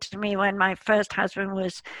actually said to me when my first husband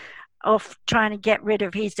was off trying to get rid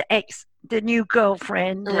of his the new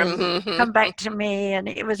girlfriend and Mm-hmm. come back to me, and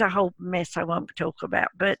it was a whole mess I won't talk about.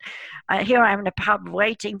 But here I am in a pub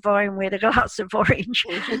waiting for him with a glass of orange,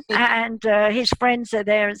 and his friends are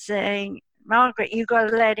there and saying, Margaret, you got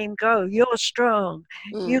to let him go. You're strong.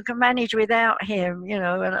 You can manage without him, you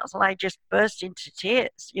know. And I just burst into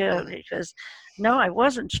tears, you know, because no, I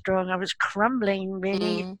wasn't strong. I was crumbling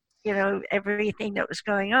beneath, you know, everything that was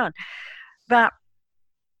going on. But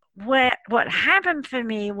what happened for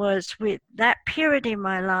me was with that period in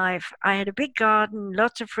my life, I had a big garden,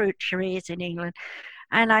 lots of fruit trees in England,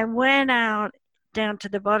 and I went out down to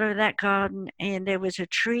the bottom of that garden, and there was a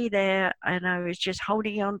tree there, and I was just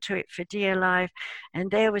holding on to it for dear life.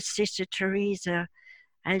 And there was Sister Teresa,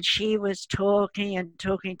 and she was talking and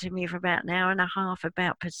talking to me for about an hour and a half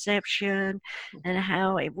about perception and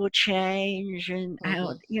how it will change, and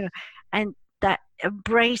how, you know, and that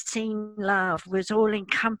embracing love was all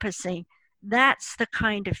encompassing. That's the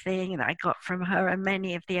kind of thing that I got from her and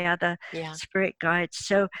many of the other spirit guides.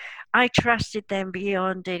 So I trusted them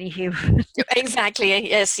beyond any human. Exactly.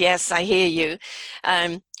 Yes, I hear you.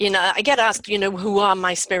 You know, I get asked, you know, who are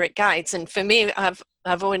my spirit guides? And for me, I've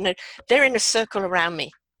always, they're in a circle around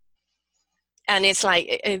me. And it's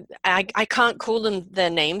like, I can't call them their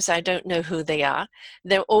names. I don't know who they are.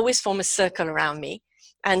 They'll always form a circle around me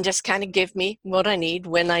and just kind of give me what I need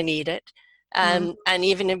when I need it. And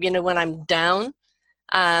even if, you know, when I'm down,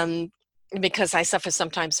 because I suffer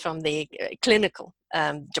sometimes from the clinical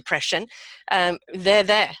depression, they're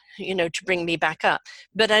there, you know, to bring me back up.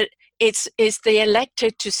 But it's they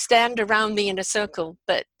elected to stand around me in a circle,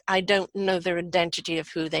 but I don't know their identity of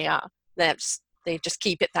who they are. They just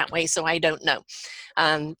keep it that way, so I don't know.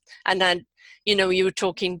 And then, you know, you were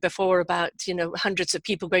talking before about, you know, hundreds of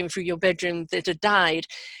people going through your bedroom that had died.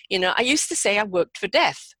 You know, I used to say I worked for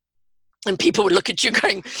death. And people would look at you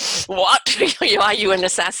going, what? Are you an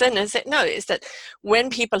assassin? And I said, no, it's that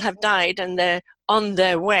when people have died and they're on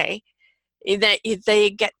their way,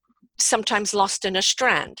 they get sometimes lost in a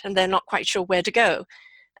strand and they're not quite sure where to go.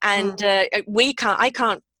 And I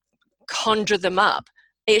can't conjure them up.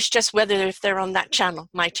 It's just whether if they're on that channel,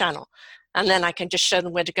 my channel, and then I can just show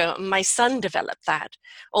them where to go. And my son developed that,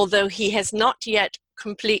 although he has not yet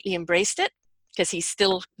completely embraced it, because he's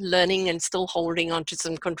still learning and still holding on to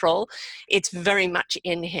some control. It's very much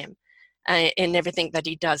in him, in everything that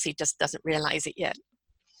he does. He just doesn't realize it yet.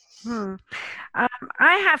 I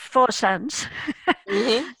have 4 sons,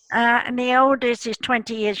 and the oldest is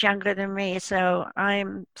 20 years younger than me, so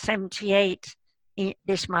I'm 78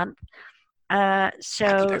 this month.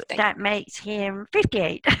 So that makes him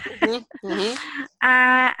 58.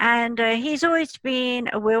 And he's always been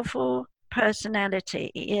a willful personality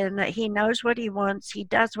in that he knows what he wants, he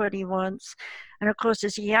does what he wants. And of course,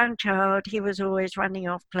 as a young child, he was always running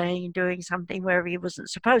off playing, doing something where he wasn't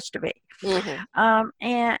supposed to be.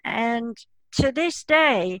 And to this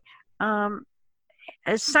day,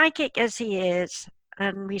 as psychic as he is,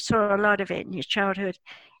 and we saw a lot of it in his childhood,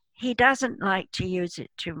 he doesn't like to use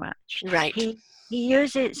it too much. Right. He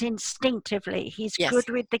uses it instinctively. He's good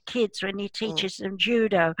with the kids when he teaches them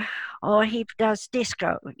judo, or he does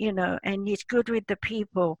disco, you know, and he's good with the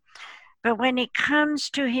people. But when it comes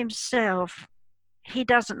to himself, he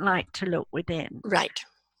doesn't like to look within. Right.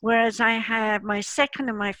 Whereas I have my second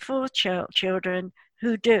and my fourth children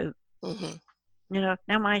who do. You know,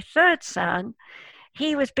 now my third son,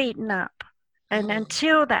 he was beaten up. And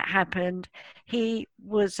until that happened, he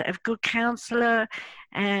was a good counselor,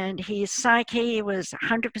 and his psyche was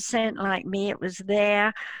 100% like me. It was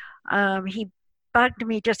there. He bugged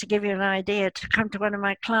me, just to give you an idea, to come to one of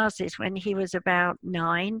my classes when he was about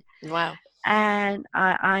 9. Wow. And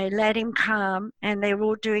I let him come, and they were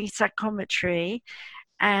all doing psychometry,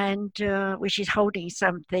 and which is holding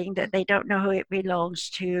something that they don't know who it belongs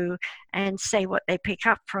to and say what they pick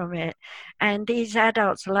up from it. And these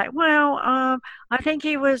adults are like, well, I think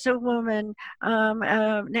he was a woman,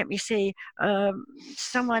 let me see,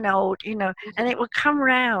 someone old, you know. And it would come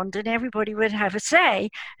round and everybody would have a say,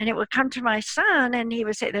 and it would come to my son and he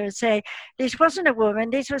would sit there and say, this wasn't a woman,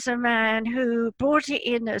 this was a man who bought it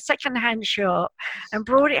in a second-hand shop and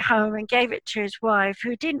brought it home and gave it to his wife,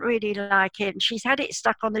 who didn't really like it, and she's had it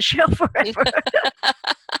stuck on the shelf forever.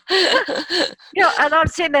 You know, and I'm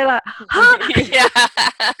sitting there like, huh?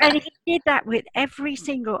 And he did that with every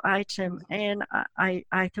single item. And I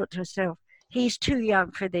thought to myself, he's too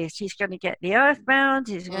young for this. He's going to get the earthbound.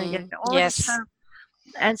 He's going to get all this stuff.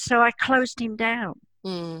 And so I closed him down.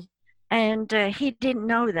 And he didn't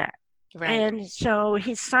know that. Right. And so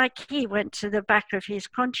his psyche went to the back of his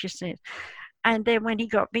consciousness. And then when he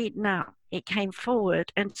got beaten up, it came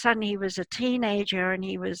forward. And suddenly he was a teenager and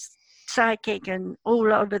he was psychic and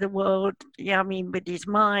all over the world, I mean, with his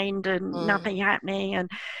mind and nothing happening. And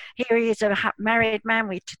here he is, a married man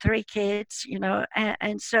with 3 kids,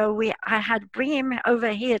 and so I had to bring him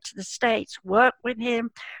over here to the States, work with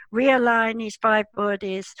him, realign his 5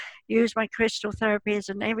 bodies, use my crystal therapies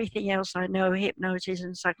and everything else I know, hypnosis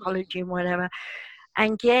and psychology and whatever,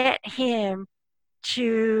 and get him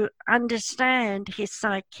to understand his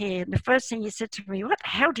psyche. And the first thing he said to me, "What the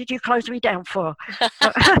hell did you close me down for?"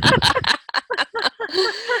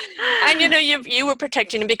 And you were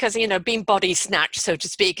protecting him because being body snatched, so to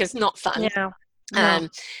speak, is not fun. Yeah. No.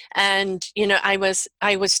 And I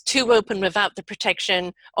was too open without the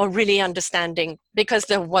protection or really understanding, because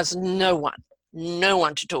there was no one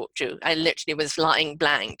to talk to. I literally was lying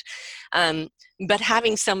blank. But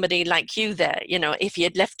having somebody like you there, if you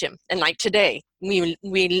had left him, and like today, we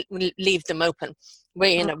leave them open.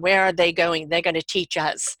 Where are they going? They're going to teach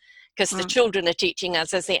us, because the children are teaching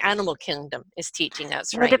us, as the animal kingdom is teaching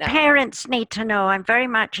us right now. The parents need to know. I'm very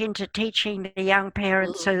much into teaching the young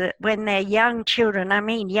parents so that when they're young children, I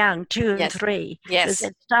mean young, 2 and 3, because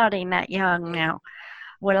they're starting that young now,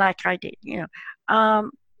 well, like I did,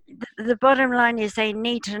 the bottom line is they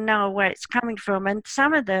need to know where it's coming from. And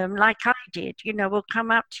some of them, like I did, will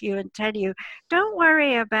come up to you and tell you, "Don't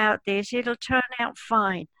worry about this, it'll turn out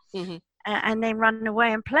fine." And then run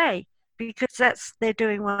away and play, because they're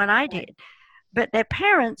doing what I did. But their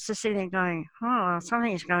parents are sitting there going, "Oh,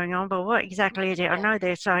 something's going on, but what exactly is it? I know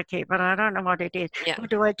they're psychic, but I don't know what it is. What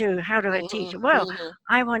do I do? How do I teach it?" Well,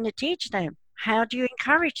 I want to teach them. How do you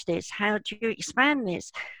encourage this? How do you expand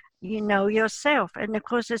this? Yourself. And of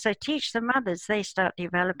course, as I teach them others, they start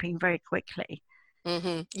developing very quickly.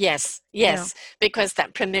 Yes, because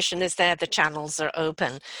that permission is there, the channels are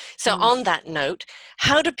open. So on that note,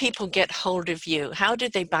 how do people get hold of you? How do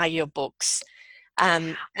they buy your books?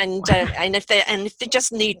 And if they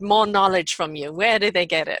just need more knowledge from you, where do they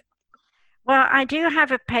get it? Well, I do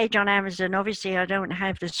have a page on Amazon. Obviously, I don't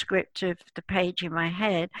have the script of the page in my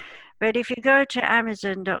head. But if you go to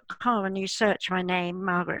Amazon.com and you search my name,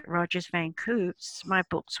 Margaret Rogers Van Coots, my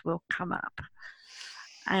books will come up.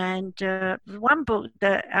 And one book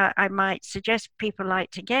that I might suggest people like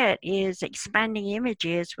to get is Expanding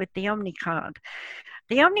Images with the Omnicard.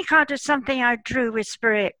 The Omnicard is something I drew with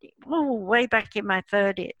Spirit way back in my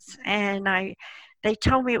 30s. And they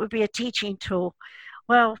told me it would be a teaching tool.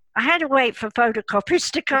 Well, I had to wait for photocopies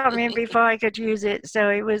to come in before I could use it. So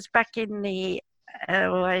it was back in the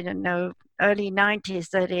early 90s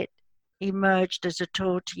that it emerged as a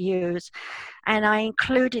tool to use. And I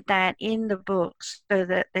included that in the books so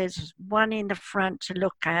that there's one in the front to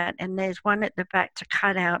look at and there's one at the back to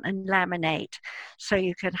cut out and laminate so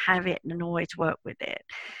you can have it and always work with it.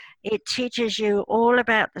 It teaches you all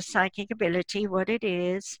about the psychic ability, what it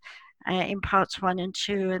is, in parts 1 and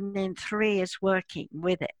 2, and then 3 is working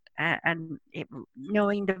with it.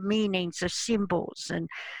 Knowing the meanings of symbols and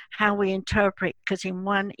how we interpret, because in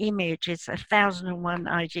one image is 1,001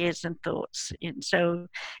 ideas and thoughts, and so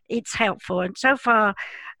it's helpful. And so far,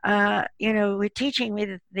 we're teaching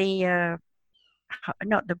with the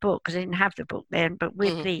not the book, because I didn't have the book then, but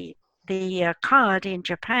with the card in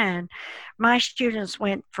Japan, my students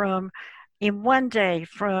went in one day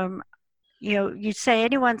from you'd say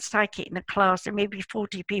anyone's psychic in the class, and maybe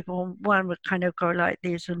 40 people, and one would kind of go like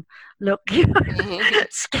this and look,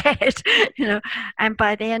 scared, And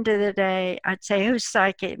by the end of the day, I'd say, "Who's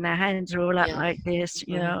psychic?" And their hands are all up like this,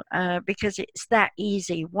 because it's that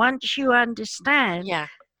easy. Once you understand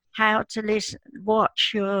how to listen,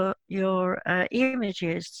 watch your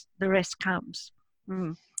images, the rest comes.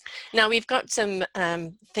 Now, we've got some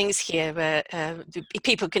things here where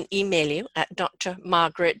people can email you at Dr.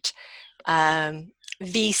 Margaret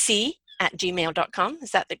VC@gmail.com.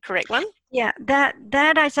 Is that the correct one? Yeah, that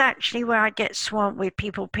is actually where I get swamped with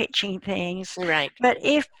people pitching things. Right. But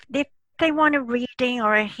if they want a reading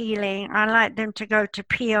or a healing, I like them to go to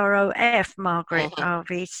PROF Margaret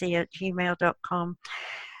VC@gmail.com.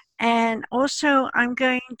 And also I've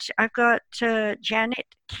got Janet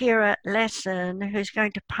Kira Lesson, who's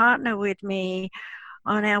going to partner with me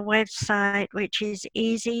on our website, which is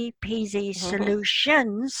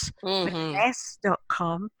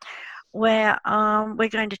easypeasysolutions.com, where we're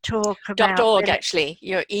going to talk about .org, actually.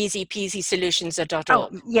 Your Easy Peasy Solutions are .org. Oh,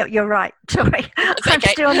 yeah, you're right. Sorry, I'm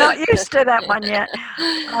still not used to that one yet.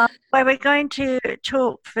 Where we're going to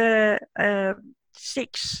talk for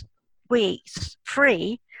 6 weeks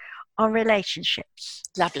free on relationships.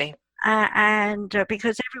 Lovely. And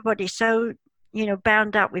because everybody's so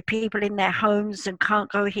bound up with people in their homes and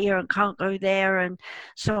can't go here and can't go there and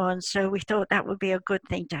so on. So we thought that would be a good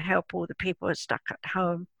thing to help all the people who are stuck at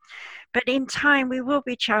home. But in time, we will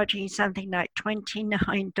be charging something like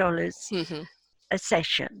 $29 a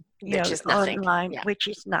session, which is nothing. online, which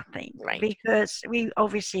is nothing, right? Because we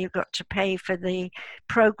obviously have got to pay for the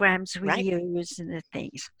programs we use and the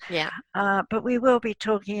things. But we will be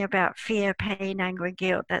talking about fear, pain, anger, and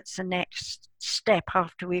guilt. That's the next step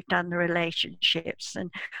after we've done the relationships,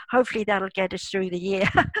 and hopefully that'll get us through the year.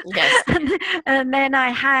 Yes. And then I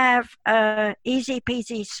have Easy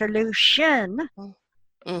Peasy Solution,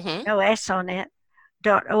 no S on it,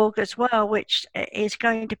 .org as well, which is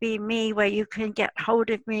going to be me, where you can get hold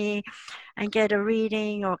of me and get a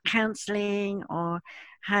reading or counseling or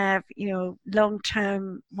have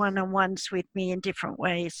long-term one-on-ones with me in different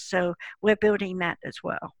ways. So we're building that as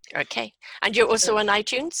well. Okay. And you're also on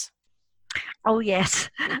iTunes? Oh yes.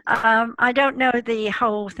 I don't know the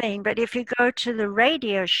whole thing, but if you go to the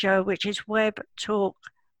radio show, which is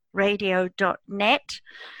webtalkradio.net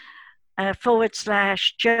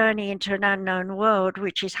 / journey into an unknown world,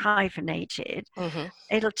 which is hyphenated,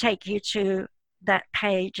 it'll take you to that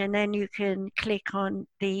page, and then you can click on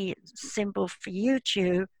the symbol for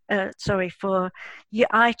YouTube, for your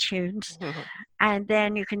iTunes, and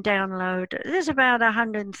then you can download. There's about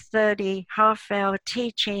 130 half-hour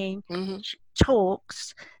teaching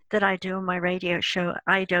talks that I do on my radio show.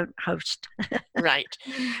 I don't host. Right.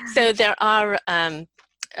 So there are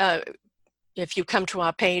if you come to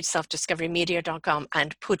our page, selfdiscoverymedia.com,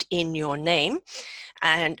 and put in your name,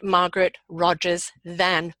 and Margaret Rogers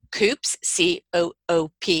Van Coops,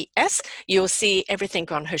 COOPS, you'll see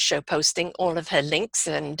everything on her show posting, all of her links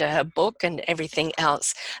and her book and everything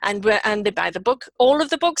else. And they buy the book, all of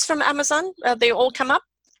the books from Amazon, they all come up?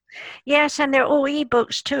 Yes, and they're all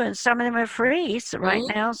ebooks too, and some of them are free right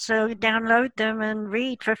now, so download them and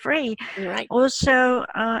read for free. Right. Also,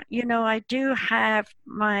 I do have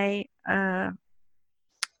my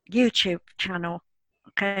YouTube channel.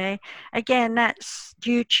 Okay, again, that's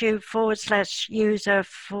YouTube /user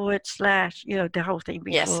 / the whole thing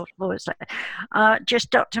before / just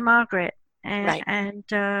Dr. Margaret, and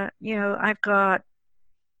I've got,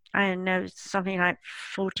 I don't know, something like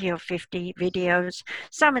 40 or 50 videos.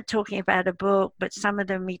 Some are talking about a book, but some of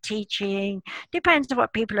them me teaching. Depends on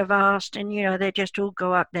what people have asked, and they just all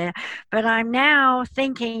go up there. But I'm now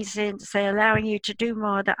thinking, since they're allowing you to do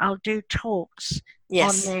more, that I'll do talks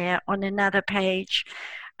on there on another page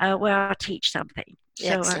where I'll teach something.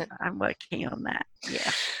 So I'm working on that.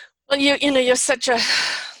 Yeah. Well, you're such a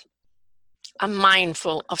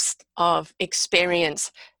mindful of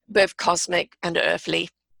experience, both cosmic and earthly.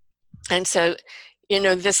 And so, you're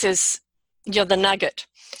the nugget.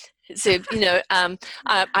 So,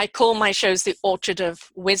 I call my shows the Orchard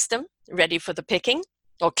of Wisdom, ready for the picking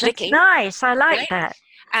or clicking. That's nice. I like that.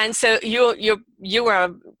 And so you are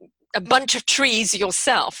a bunch of trees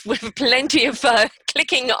yourself with plenty of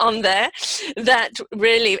clicking on there, that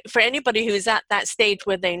really, for anybody who's at that stage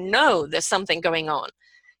where they know there's something going on,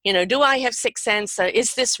 do I have sixth sense?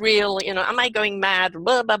 Is this real? Am I going mad?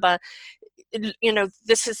 Blah, blah, blah.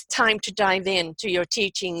 This is time to dive into your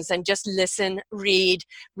teachings and just listen, read,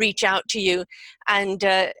 reach out to you, and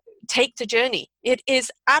take the journey. It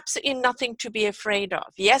is absolutely nothing to be afraid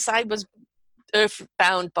of. Yes, I was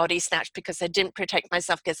earthbound, body snatched, because I didn't protect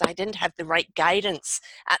myself, because I didn't have the right guidance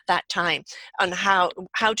at that time on how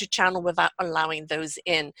to channel without allowing those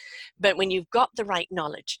in. But when you've got the right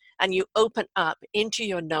knowledge and you open up into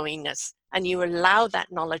your knowingness, and you allow that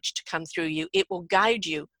knowledge to come through you, it will guide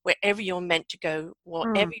you wherever you're meant to go,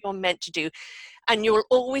 whatever you're meant to do. And you'll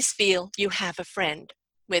always feel you have a friend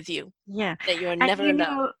with you. Yeah. That you're never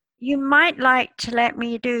alone. You might like to let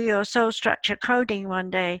me do your soul structure coding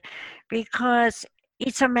one day, because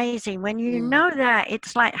it's amazing. When you know that,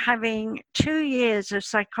 it's like having 2 years of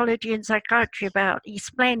psychology and psychiatry about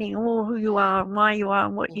explaining all who you are and why you are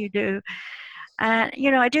and what you do.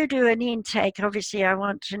 I do an intake. Obviously, I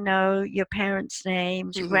want to know your parents'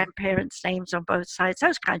 names, your grandparents' names on both sides,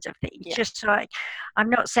 those kinds of things. Yeah. Just like, I'm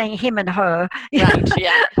not saying him and her. Right,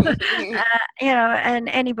 yeah. And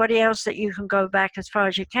anybody else that you can go back as far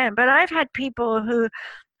as you can. But I've had people who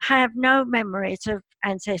have no memories of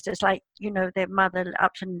ancestors, like, their mother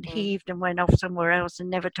up and heaved and went off somewhere else and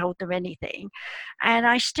never told them anything. And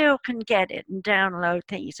I still can get it and download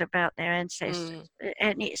things about their ancestors.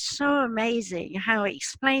 And it's so amazing how it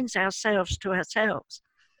explains ourselves to ourselves.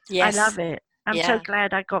 Yes. I love it. I'm so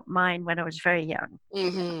glad I got mine when I was very young.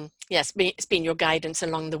 Mm-hmm. Yes, it's been your guidance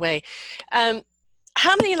along the way.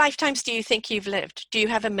 How many lifetimes do you think you've lived? Do you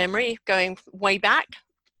have a memory going way back?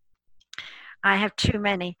 I have too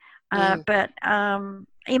many. But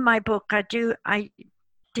in my book, I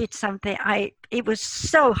did something. It was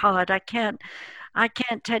so hard. I can't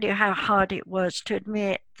tell you how hard it was to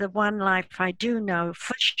admit the one life I do know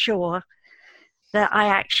for sure that I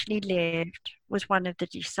actually lived was one of the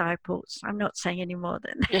disciples. I'm not saying any more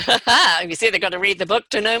than that. You see, they've got to read the book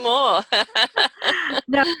to know more.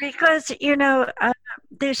 No, because,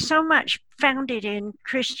 there's so much founded in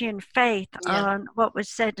Christian faith on what was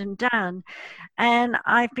said and done. And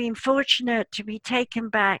I've been fortunate to be taken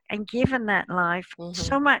back and given that life,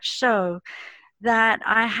 so much so that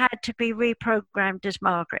I had to be reprogrammed as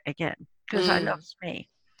Margaret again because I lost me.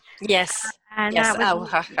 Yes. And yes. I'll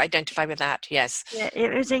identify with that. Yes. Yeah,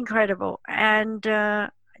 it was incredible. And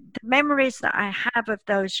the memories that I have of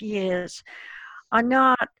those years are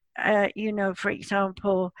not, for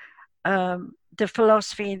example, the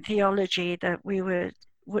philosophy and theology that we were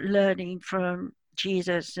learning from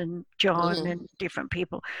Jesus and John and different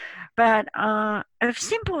people, but of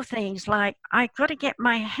simple things like I got to get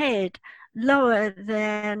my head lower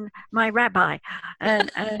than my rabbi, and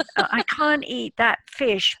I can't eat that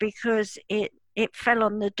fish because it fell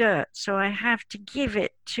on the dirt, so I have to give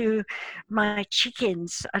it to my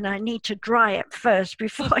chickens, and I need to dry it first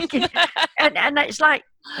before I can. and it's like,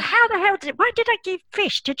 how the hell why did I give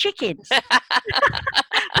fish to chickens?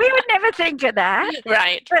 We would never think of that,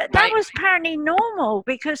 right? But that was apparently normal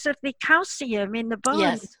because of the calcium in the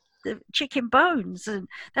bones, the chicken bones, and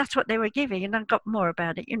that's what they were giving. And I got more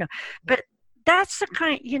about it, But that's the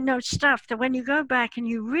kind, stuff that when you go back and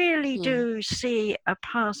you really do see a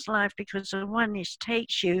past life, because the oneness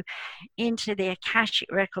takes you into the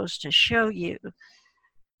Akashic records to show you,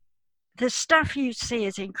 the stuff you see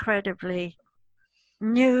is incredibly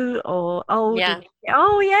new or old. Yeah.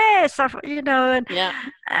 Oh yes,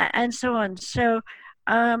 and so on. So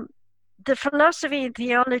the philosophy and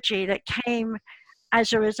theology that came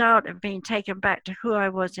as a result of being taken back to who I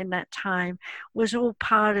was in that time was all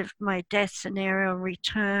part of my death scenario and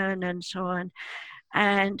return and so on.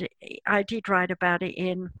 And I did write about it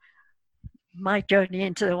in my journey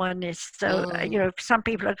into the oneness. So, some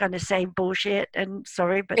people are going to say bullshit, and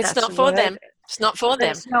sorry, but it's not for them. It's not for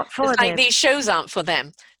them. It's not for them. Like these shows aren't for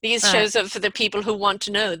them. These shows are for the people who want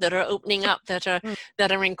to know, that are opening up, that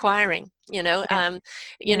are inquiring.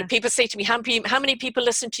 People say to me, how many people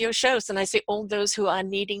listen to your shows? And I say, all those who are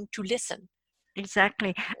needing to listen.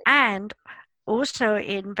 Exactly. And also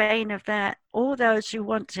in vein of that, all those who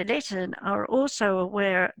want to listen are also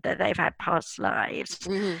aware that they've had past lives.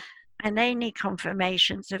 And they need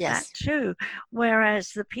confirmations of that too.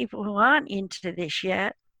 Whereas the people who aren't into this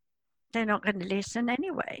yet, they're not going to listen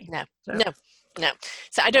anyway. No.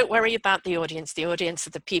 So I don't worry about the audience. The audience are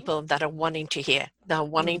the people that are wanting to hear, that are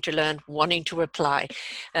wanting to learn, wanting to reply.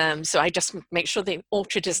 So I just make sure the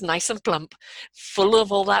orchard is nice and plump, full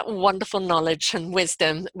of all that wonderful knowledge and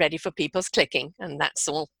wisdom, ready for people's clicking. And that's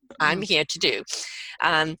all I'm here to do.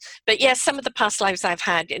 But yes, some of the past lives I've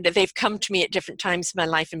had, they've come to me at different times in my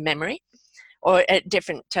life in memory, or at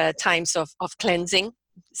different times of cleansing,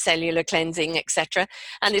 cellular cleansing, etc.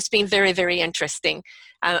 And it's been very, very interesting.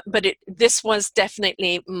 But this was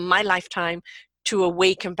definitely my lifetime to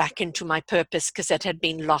awaken back into my purpose, because it had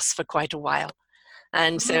been lost for quite a while.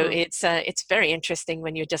 And so it's very interesting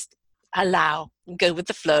when you just allow, go with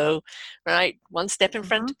the flow, right? One step in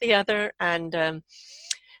front of the other, and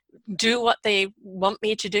do what they want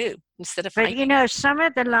me to do instead of fighting. But some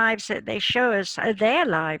of the lives that they show us are their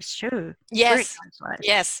lives too. Yes.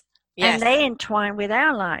 And they entwine with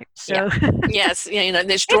our lives. So yes, they're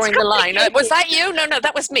drawing the line. Was that you? No,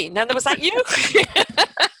 that was me. No, was that you?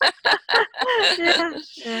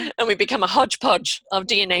 And we become a hodgepodge of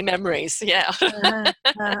DNA memories.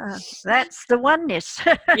 That's the oneness.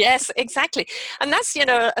 Yes, exactly. And that's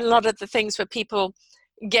a lot of the things where people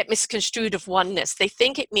get misconstrued of oneness. They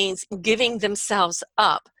think it means giving themselves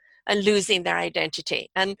up and losing their identity.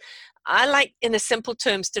 And I like, in the simple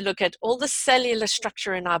terms, to look at all the cellular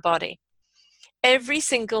structure in our body. Every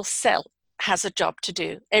single cell has a job to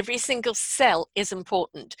do. Every single cell is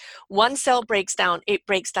important. One cell breaks down, it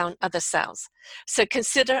breaks down other cells. So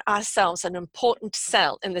consider ourselves an important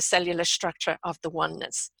cell in the cellular structure of the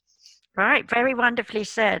oneness. Right, very wonderfully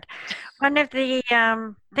said. One of the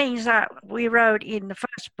things that we wrote in the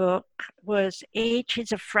first book was each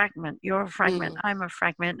is a fragment. You're a fragment, I'm a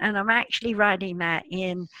fragment. And I'm actually writing that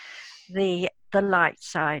in the light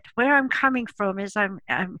side. Where I'm coming from is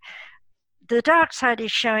the dark side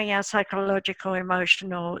is showing our psychological,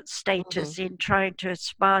 emotional status in trying to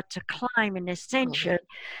aspire to climb in ascension.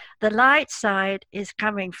 The light side is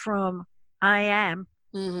coming from I am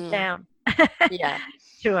down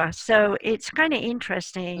to us. So it's kind of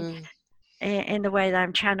interesting. in the way that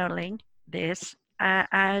I'm channeling this.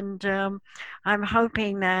 And I'm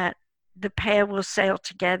hoping that the pair will sail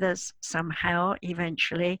together somehow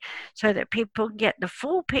eventually, so that people get the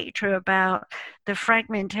full picture about the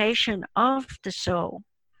fragmentation of the soul.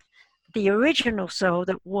 The original soul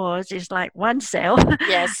that is like one cell,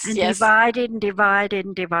 Yes, and yes. divided and divided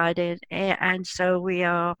and divided. And so we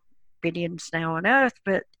are billions now on Earth,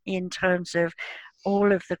 but in terms of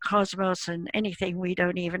all of the cosmos and anything we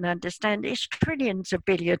don't even understand, it's trillions of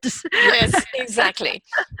billions. Yes, exactly.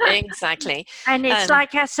 Exactly. And it's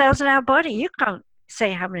like our cells in our body. You can't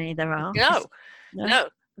say how many there are. No, No. no,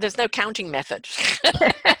 there's no counting method.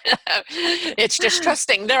 It's just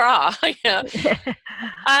trusting there are.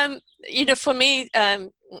 For me,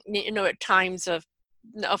 at times of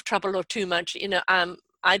trouble or too much,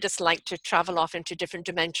 I just like to travel off into different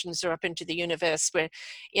dimensions or up into the universe where,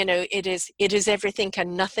 it is everything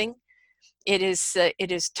and nothing. It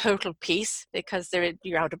is total peace because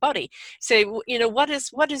you're out of body. So,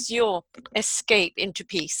 what is your escape into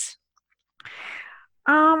peace?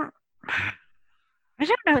 I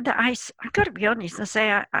don't know that I've got to be honest and say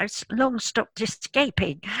I long stopped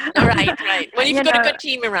escaping. Right. Well, you've got a good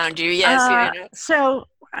team around you, yes. So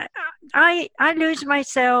I lose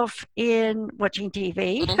myself in watching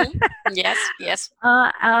TV. Mm-hmm. Yes.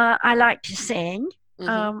 I like to sing.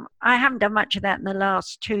 Mm-hmm. I haven't done much of that in the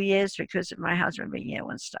last 2 years because of my husband being ill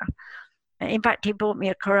and stuff. In fact, he bought me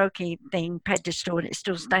a karaoke thing pedestal, and it's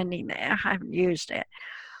still standing there. I haven't used it.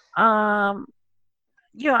 I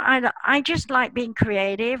just like being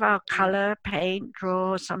creative. I'll color, paint,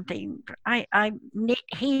 draw something. I knit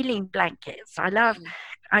healing blankets.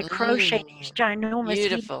 I crochet these ginormous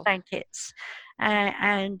healing blankets.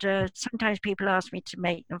 And sometimes people ask me to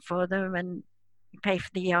make them for them and pay for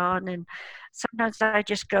the yarn. And sometimes I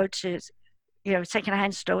just go to,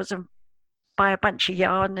 secondhand stores and buy a bunch of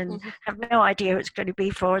yarn and have no idea what it's going to be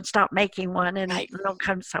for and start making one. And along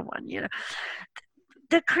comes someone,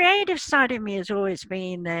 The creative side of me has always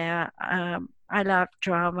been there. I love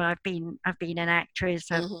drama. I've been an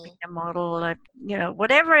actress. I've been a model.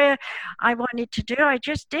 Whatever I wanted to do, I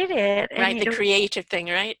just did it. Right, the creative thing,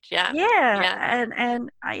 right? Yeah. Yeah.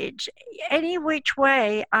 And any which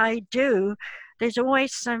way I do, there's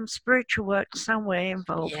always some spiritual work somewhere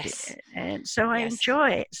involved in it. And so I enjoy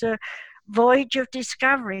it. It's a voyage of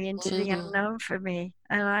discovery into the unknown for me,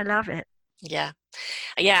 and I love it. Yeah,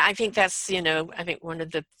 I think that's, I think one of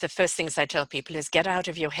the first things I tell people is get out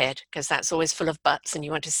of your head, because that's always full of buts and you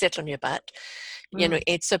want to sit on your butt.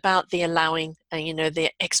 It's about the allowing, the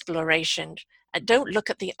exploration. Don't look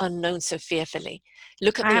at the unknown so fearfully.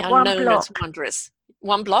 Look at the unknown as wondrous.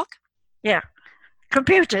 One block? Yeah.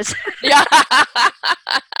 Computers. Yeah.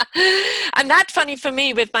 And that, funny for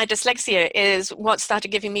me with my dyslexia, is what started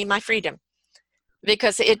giving me my freedom.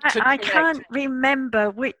 Because I can't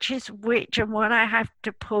remember which is which and what I have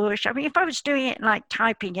to push. I mean, if I was doing it like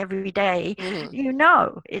typing every day,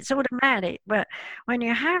 it's automatic. But when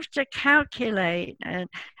you have to calculate, and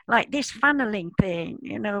like this funneling thing,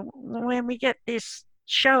 when we get this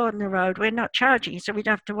show on the road, we're not charging, so we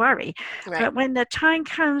don't have to worry. Right. But when the time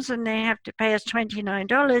comes and they have to pay us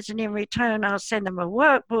 $29, and in return I'll send them a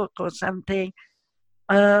workbook or something.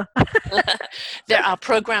 There are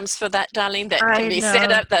programs for that, darling, that can be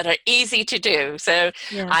set up that are easy to do. So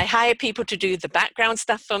I hire people to do the background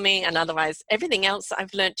stuff for me, and otherwise everything else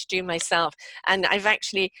I've learned to do myself. And I've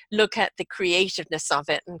actually looked at the creativeness of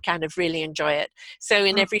it and kind of really enjoy it. So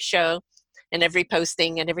in every show and every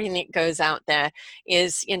posting and everything that goes out there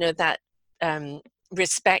is, that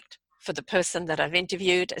respect for the person that I've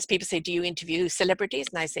interviewed. As people say, do you interview celebrities?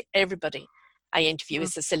 And I say, everybody I interview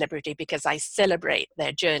as a celebrity, because I celebrate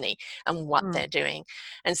their journey and what they're doing.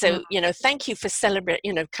 And so, thank you for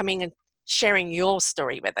coming and sharing your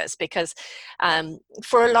story with us, because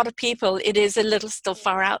for a lot of people, it is a little still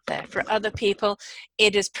far out there. For other people,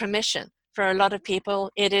 it is permission. For a lot of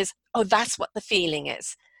people, it is, oh, that's what the feeling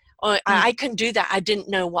is. Or I can do that. I didn't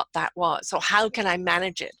know what that was. So how can I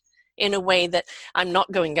manage it in a way that I'm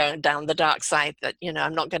not going down the dark side, that,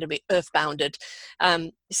 I'm not going to be earthbounded.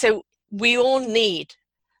 So we all need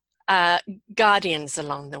guardians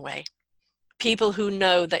along the way, people who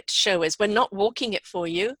know that show us. We're not walking it for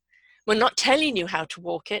you. We're not telling you how to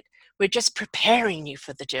walk it. We're just preparing you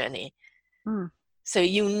for the journey. So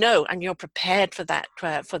and you're prepared for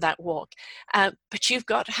that walk. But you've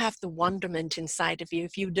got to have the wonderment inside of you.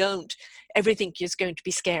 If you don't, everything is going to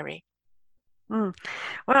be scary.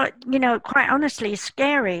 Well, quite honestly,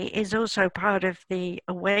 scary is also part of the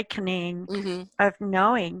awakening of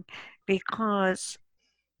knowing, because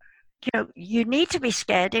you need to be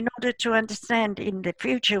scared in order to understand in the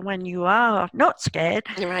future when you are not scared,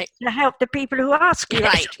 right, to help the people who are scared.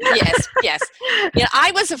 right. Yes, yes. Yeah,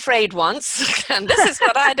 I was afraid once, and this is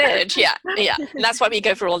what I did. Yeah, yeah. And that's why we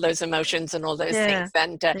go through all those emotions and all those Yeah, things.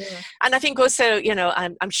 And yeah. and I think also,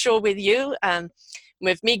 I'm sure with you,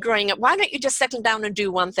 with me growing up, why don't you just settle down and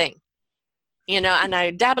do one thing? And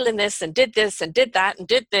I dabble in this and did this and did that and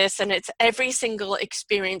did this, and it's every single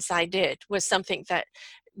experience I did was something that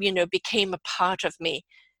became a part of me,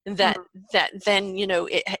 that Mm, that then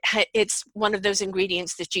it's one of those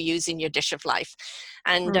ingredients that you use in your dish of life.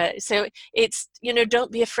 And mm, so it's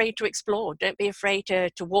don't be afraid to explore, don't be afraid to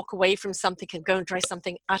walk away from something and go and try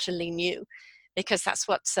something utterly new, because that's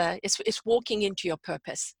what's it's walking into your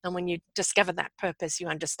purpose. And when you discover that purpose, you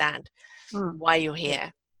understand mm. why you're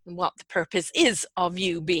here and what the purpose is of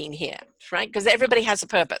you being here, right? Because everybody has a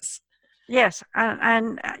purpose. Yes,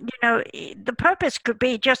 the purpose could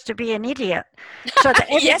be just to be an idiot, so that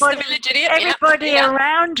Yes, the village idiot. Yeah, everybody yeah.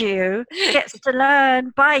 around you gets to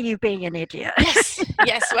learn by you being an idiot. Yes,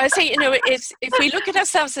 yes. Well, I say, if we look at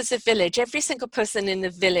ourselves as a village, every single person in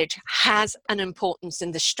the village has an importance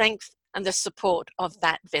in the strength and the support of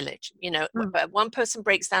that village. Mm, One person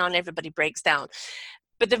breaks down, everybody breaks down.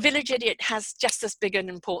 But the village idiot has just as big an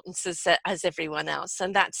importance as everyone else.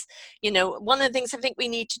 And that's, one of the things I think we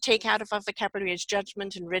need to take out of our vocabulary is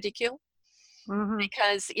judgment and ridicule. mm-hmm,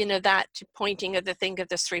 Because, that pointing of the finger,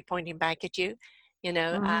 there's three pointing back at you,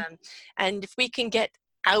 mm-hmm. and if we can get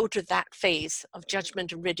out of that phase of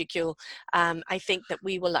judgment and ridicule, I think that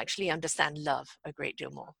we will actually understand love a great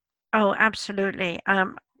deal more. Oh, absolutely.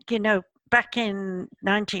 Back in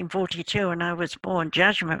 1942, when I was born,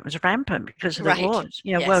 judgment was rampant because of the Right. wars.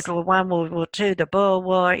 Yes. World War One, World War Two, the Boer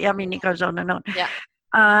War. I mean, it goes on and on. Yeah.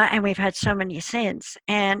 And we've had so many since.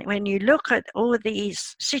 And when you look at all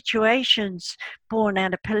these situations born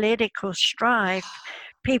out of political strife,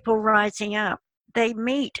 people rising up, they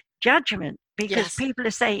meet judgment because Yes. people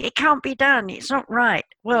are saying it can't be done. It's not right.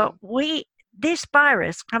 Well, this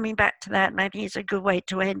virus, coming back to that, and I think it's a good way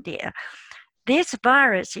to end here. This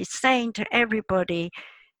virus is saying to everybody,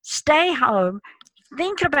 stay home,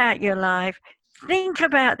 think about your life, think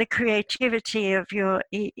about the creativity of your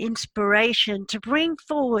inspiration to bring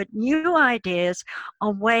forward new ideas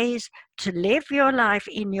on ways to live your life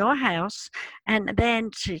in your house, and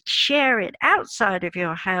then to share it outside of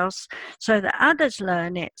your house so that others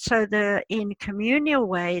learn it, so that in communal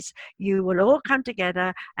ways you will all come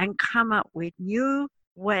together and come up with new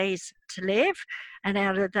ways to live, and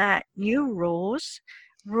out of that, new rules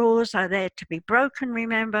are there to be broken,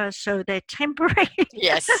 remember, so they're temporary.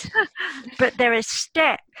 Yes. But there is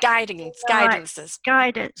guidance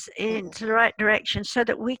into the right direction so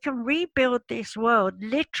that we can rebuild this world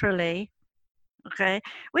literally. Okay,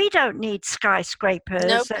 we don't need skyscrapers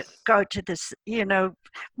Nope. that go to this.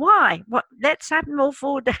 Why? What? Let's have them all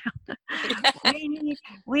fall down.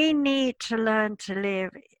 we need to learn to live.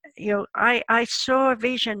 I saw a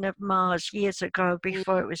vision of Mars years ago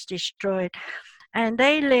before it was destroyed, and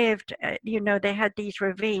they lived. They had these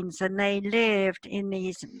ravines, and they lived in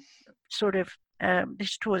these sort of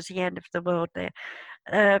this towards the end of the world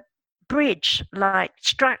there. Bridge-like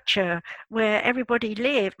structure where everybody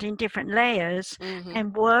lived in different layers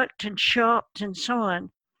and worked and shopped and so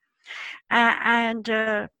on.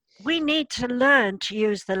 And we need to learn to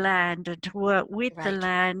use the land and to work with the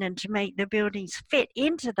land and to make the buildings fit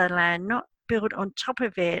into the land, not build on top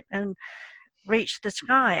of it and reach the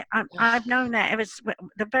sky. I've known that. It was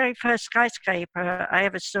the very first skyscraper I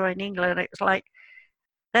ever saw in England. It was like,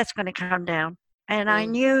 that's going to come down. And I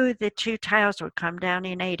knew the two towers would come down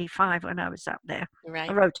in 85 when I was up there. Right.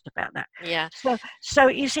 I wrote about that. Yeah. So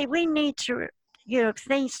you see, we need to,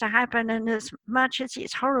 things to happen. And as much as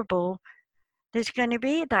it's horrible, there's going to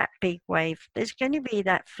be that big wave. There's going to be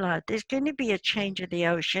that flood. There's going to be a change of the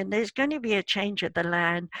ocean. There's going to be a change of the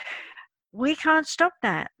land. We can't stop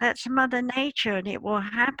that. That's Mother Nature, and it will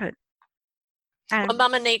happen. Well,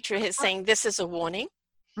 Mother Nature is saying this is a warning.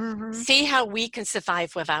 Mm-hmm. See how we can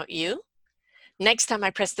survive without you. Next time I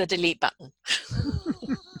press the delete button.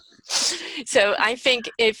 So I think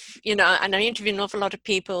if, and I interview an awful lot of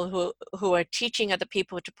people who are teaching other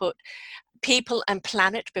people to put people and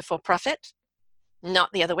planet before profit,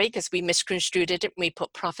 not the other way, because we misconstrued it and we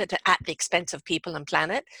put profit at the expense of people and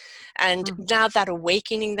planet. And now that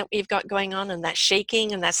awakening that we've got going on, and that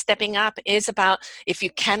shaking and that stepping up, is about, if you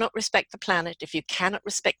cannot respect the planet, if you cannot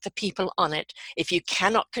respect the people on it, if you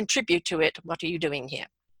cannot contribute to it, what are you doing here?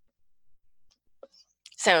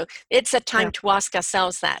 So it's a time to ask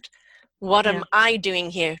ourselves that. What am I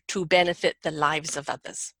doing here to benefit the lives of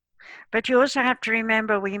others? But you also have to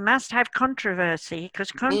remember we must have controversy,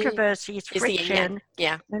 because controversy is Is the yin yang. friction,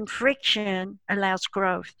 Yeah. and friction allows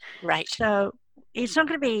growth. Right. So it's not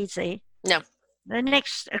going to be easy. No. The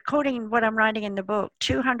next, according to what I'm writing in the book,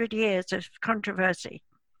 200 years of controversy.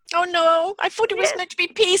 Oh no, I thought it was meant to be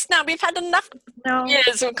peace now. We've had enough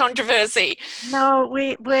years of controversy. No,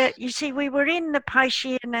 you see, we were in the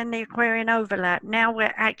Piscean and the Aquarian overlap. Now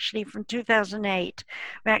we're actually, from 2008,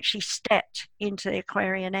 we actually stepped into the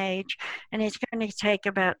Aquarian age, and it's going to take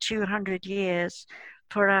about 200 years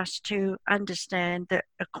for us to understand that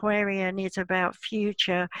Aquarian is about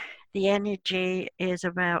future. The energy is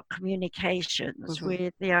about communications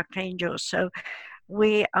with the archangels. So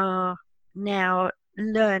we are now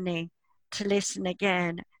learning to listen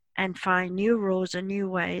again and find new rules and new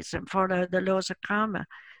ways and follow the laws of karma.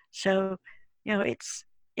 So, you know, it's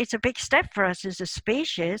a big step for us as a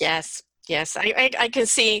species. Yes. I can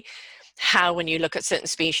see how when you look at certain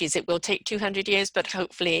species, it will take 200 years, but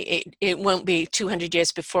hopefully it won't be 200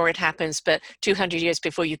 years before it happens, but 200 years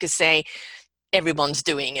before you could say everyone's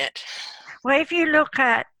doing it. Well, if you look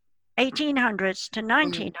at 1800s to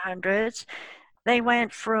 1900s, they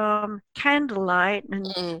went from candlelight and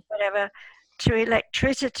whatever to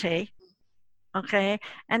electricity, okay?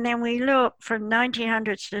 And then we look from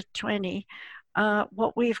 1900s to 20,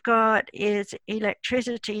 what we've got is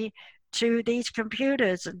electricity to these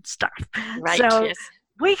computers and stuff. Right, so yes.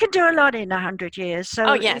 We can do a lot in 100 years.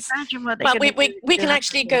 So imagine what they're going to do. We can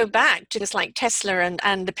actually go back to this, like Tesla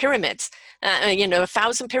and the pyramids.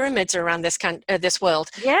 1,000 pyramids around this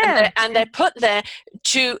world. Yeah. And they're put there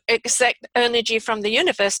to accept energy from the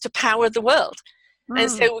universe to power the world.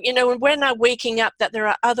 And so, we're now waking up that there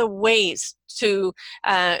are other ways to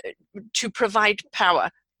provide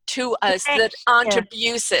power to us that aren't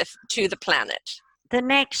abusive to the planet. The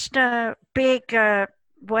next big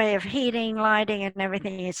way of heating, lighting, and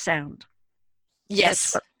everything is sound.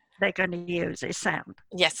 Yes. That's what they're going to use is sound.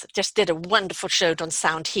 Yes, just did a wonderful show on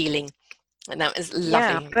sound healing, and that was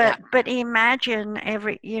lovely. But imagine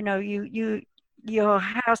your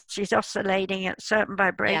house is oscillating at a certain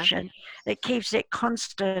vibration that keeps it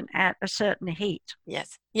constant at a certain heat.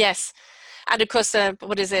 Yes. And of course,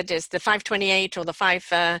 what is it? Is the 528 or the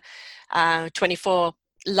 524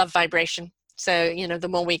 love vibration. So, the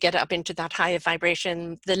more we get up into that higher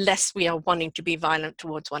vibration, the less we are wanting to be violent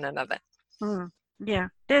towards one another. Yeah,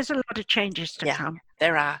 there's a lot of changes to come.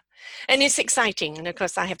 There are. And it's exciting. And of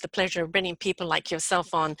course, I have the pleasure of bringing people like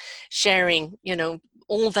yourself on, sharing,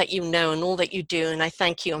 all that you know and all that you do. And I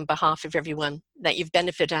thank you on behalf of everyone that you've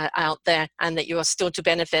benefited out there and that you are still to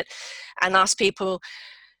benefit, and ask people,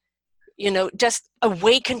 just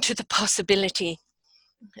awaken to the possibility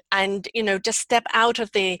and, just step out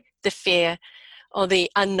of the fear or the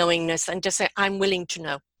unknowingness and just say, I'm willing to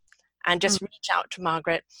know, and just reach out to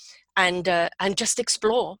Margaret and just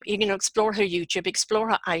explore, explore her YouTube,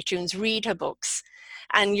 explore her iTunes, read her books,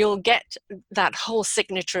 and you'll get that whole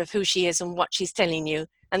signature of who she is and what she's telling you.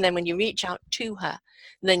 And then when you reach out to her,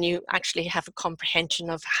 then you actually have a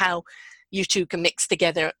comprehension of how you two can mix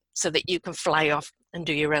together so that you can fly off and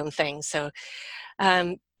do your own thing. So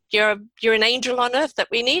you're an angel on earth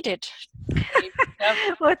that we needed.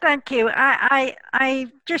 Well, thank you. I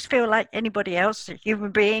just feel like anybody else, a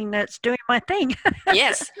human being that's doing my thing.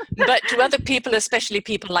 Yes, but to other people, especially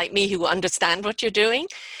people like me who understand what you're doing,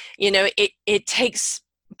 it takes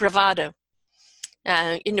bravado.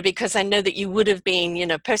 Because I know that you would have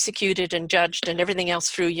been, persecuted and judged and everything else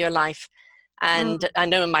through your life. And I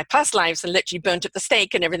know in my past lives I literally burnt at the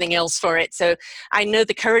stake and everything else for it. So I know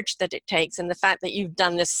the courage that it takes, and the fact that you've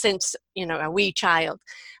done this since, a wee child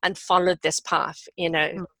and followed this path,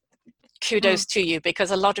 kudos to you,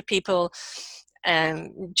 because a lot of people,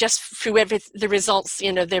 just through the results,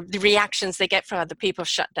 the reactions they get from other people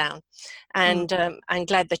shut down. And I'm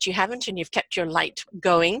glad that you haven't, and you've kept your light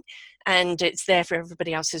going, and it's there for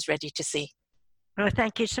everybody else who's ready to see. Well,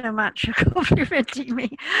 thank you so much for complimenting me.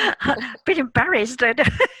 A bit embarrassed.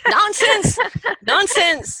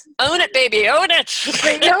 Nonsense. Own it, baby. Own it.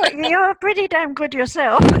 You're pretty damn good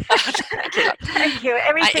yourself. Thank you.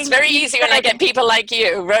 It's very easy when I get people like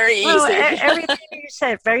you. Very easy. Everything you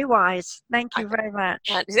said, very wise. Thank you very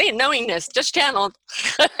much. See, knowingness, just channeled.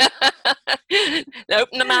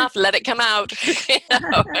 Open the mouth, let it come out.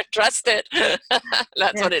 Trust it.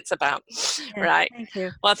 That's what it's about. Right. Thank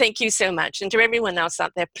you. Well, thank you so much. And to everyone else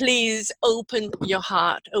out there, please open your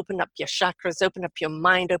heart, open up your chakras, open up your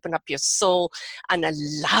mind, open up your soul, and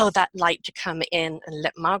allow that light to come in, and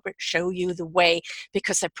let Margaret show you the way.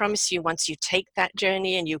 Because I promise you, once you take that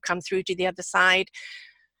journey and you come through to the other side,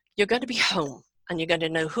 you're going to be home. and you're going to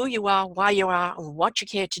know who you are, why you are, and what you're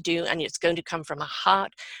here to do. And it's going to come from a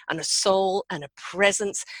heart and a soul and a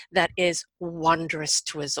presence that is wondrous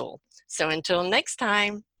to us all. So until next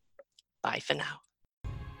time, bye for now.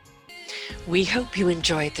 We hope you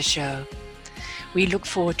enjoyed the show. We look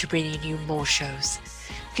forward to bringing you more shows.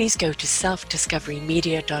 Please go to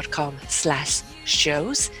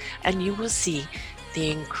selfdiscoverymedia.com/shows and you will see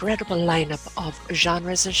the incredible lineup of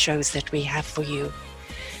genres and shows that we have for you.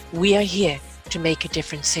 We are here to make a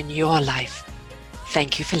difference in your life.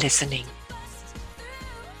 Thank you for listening.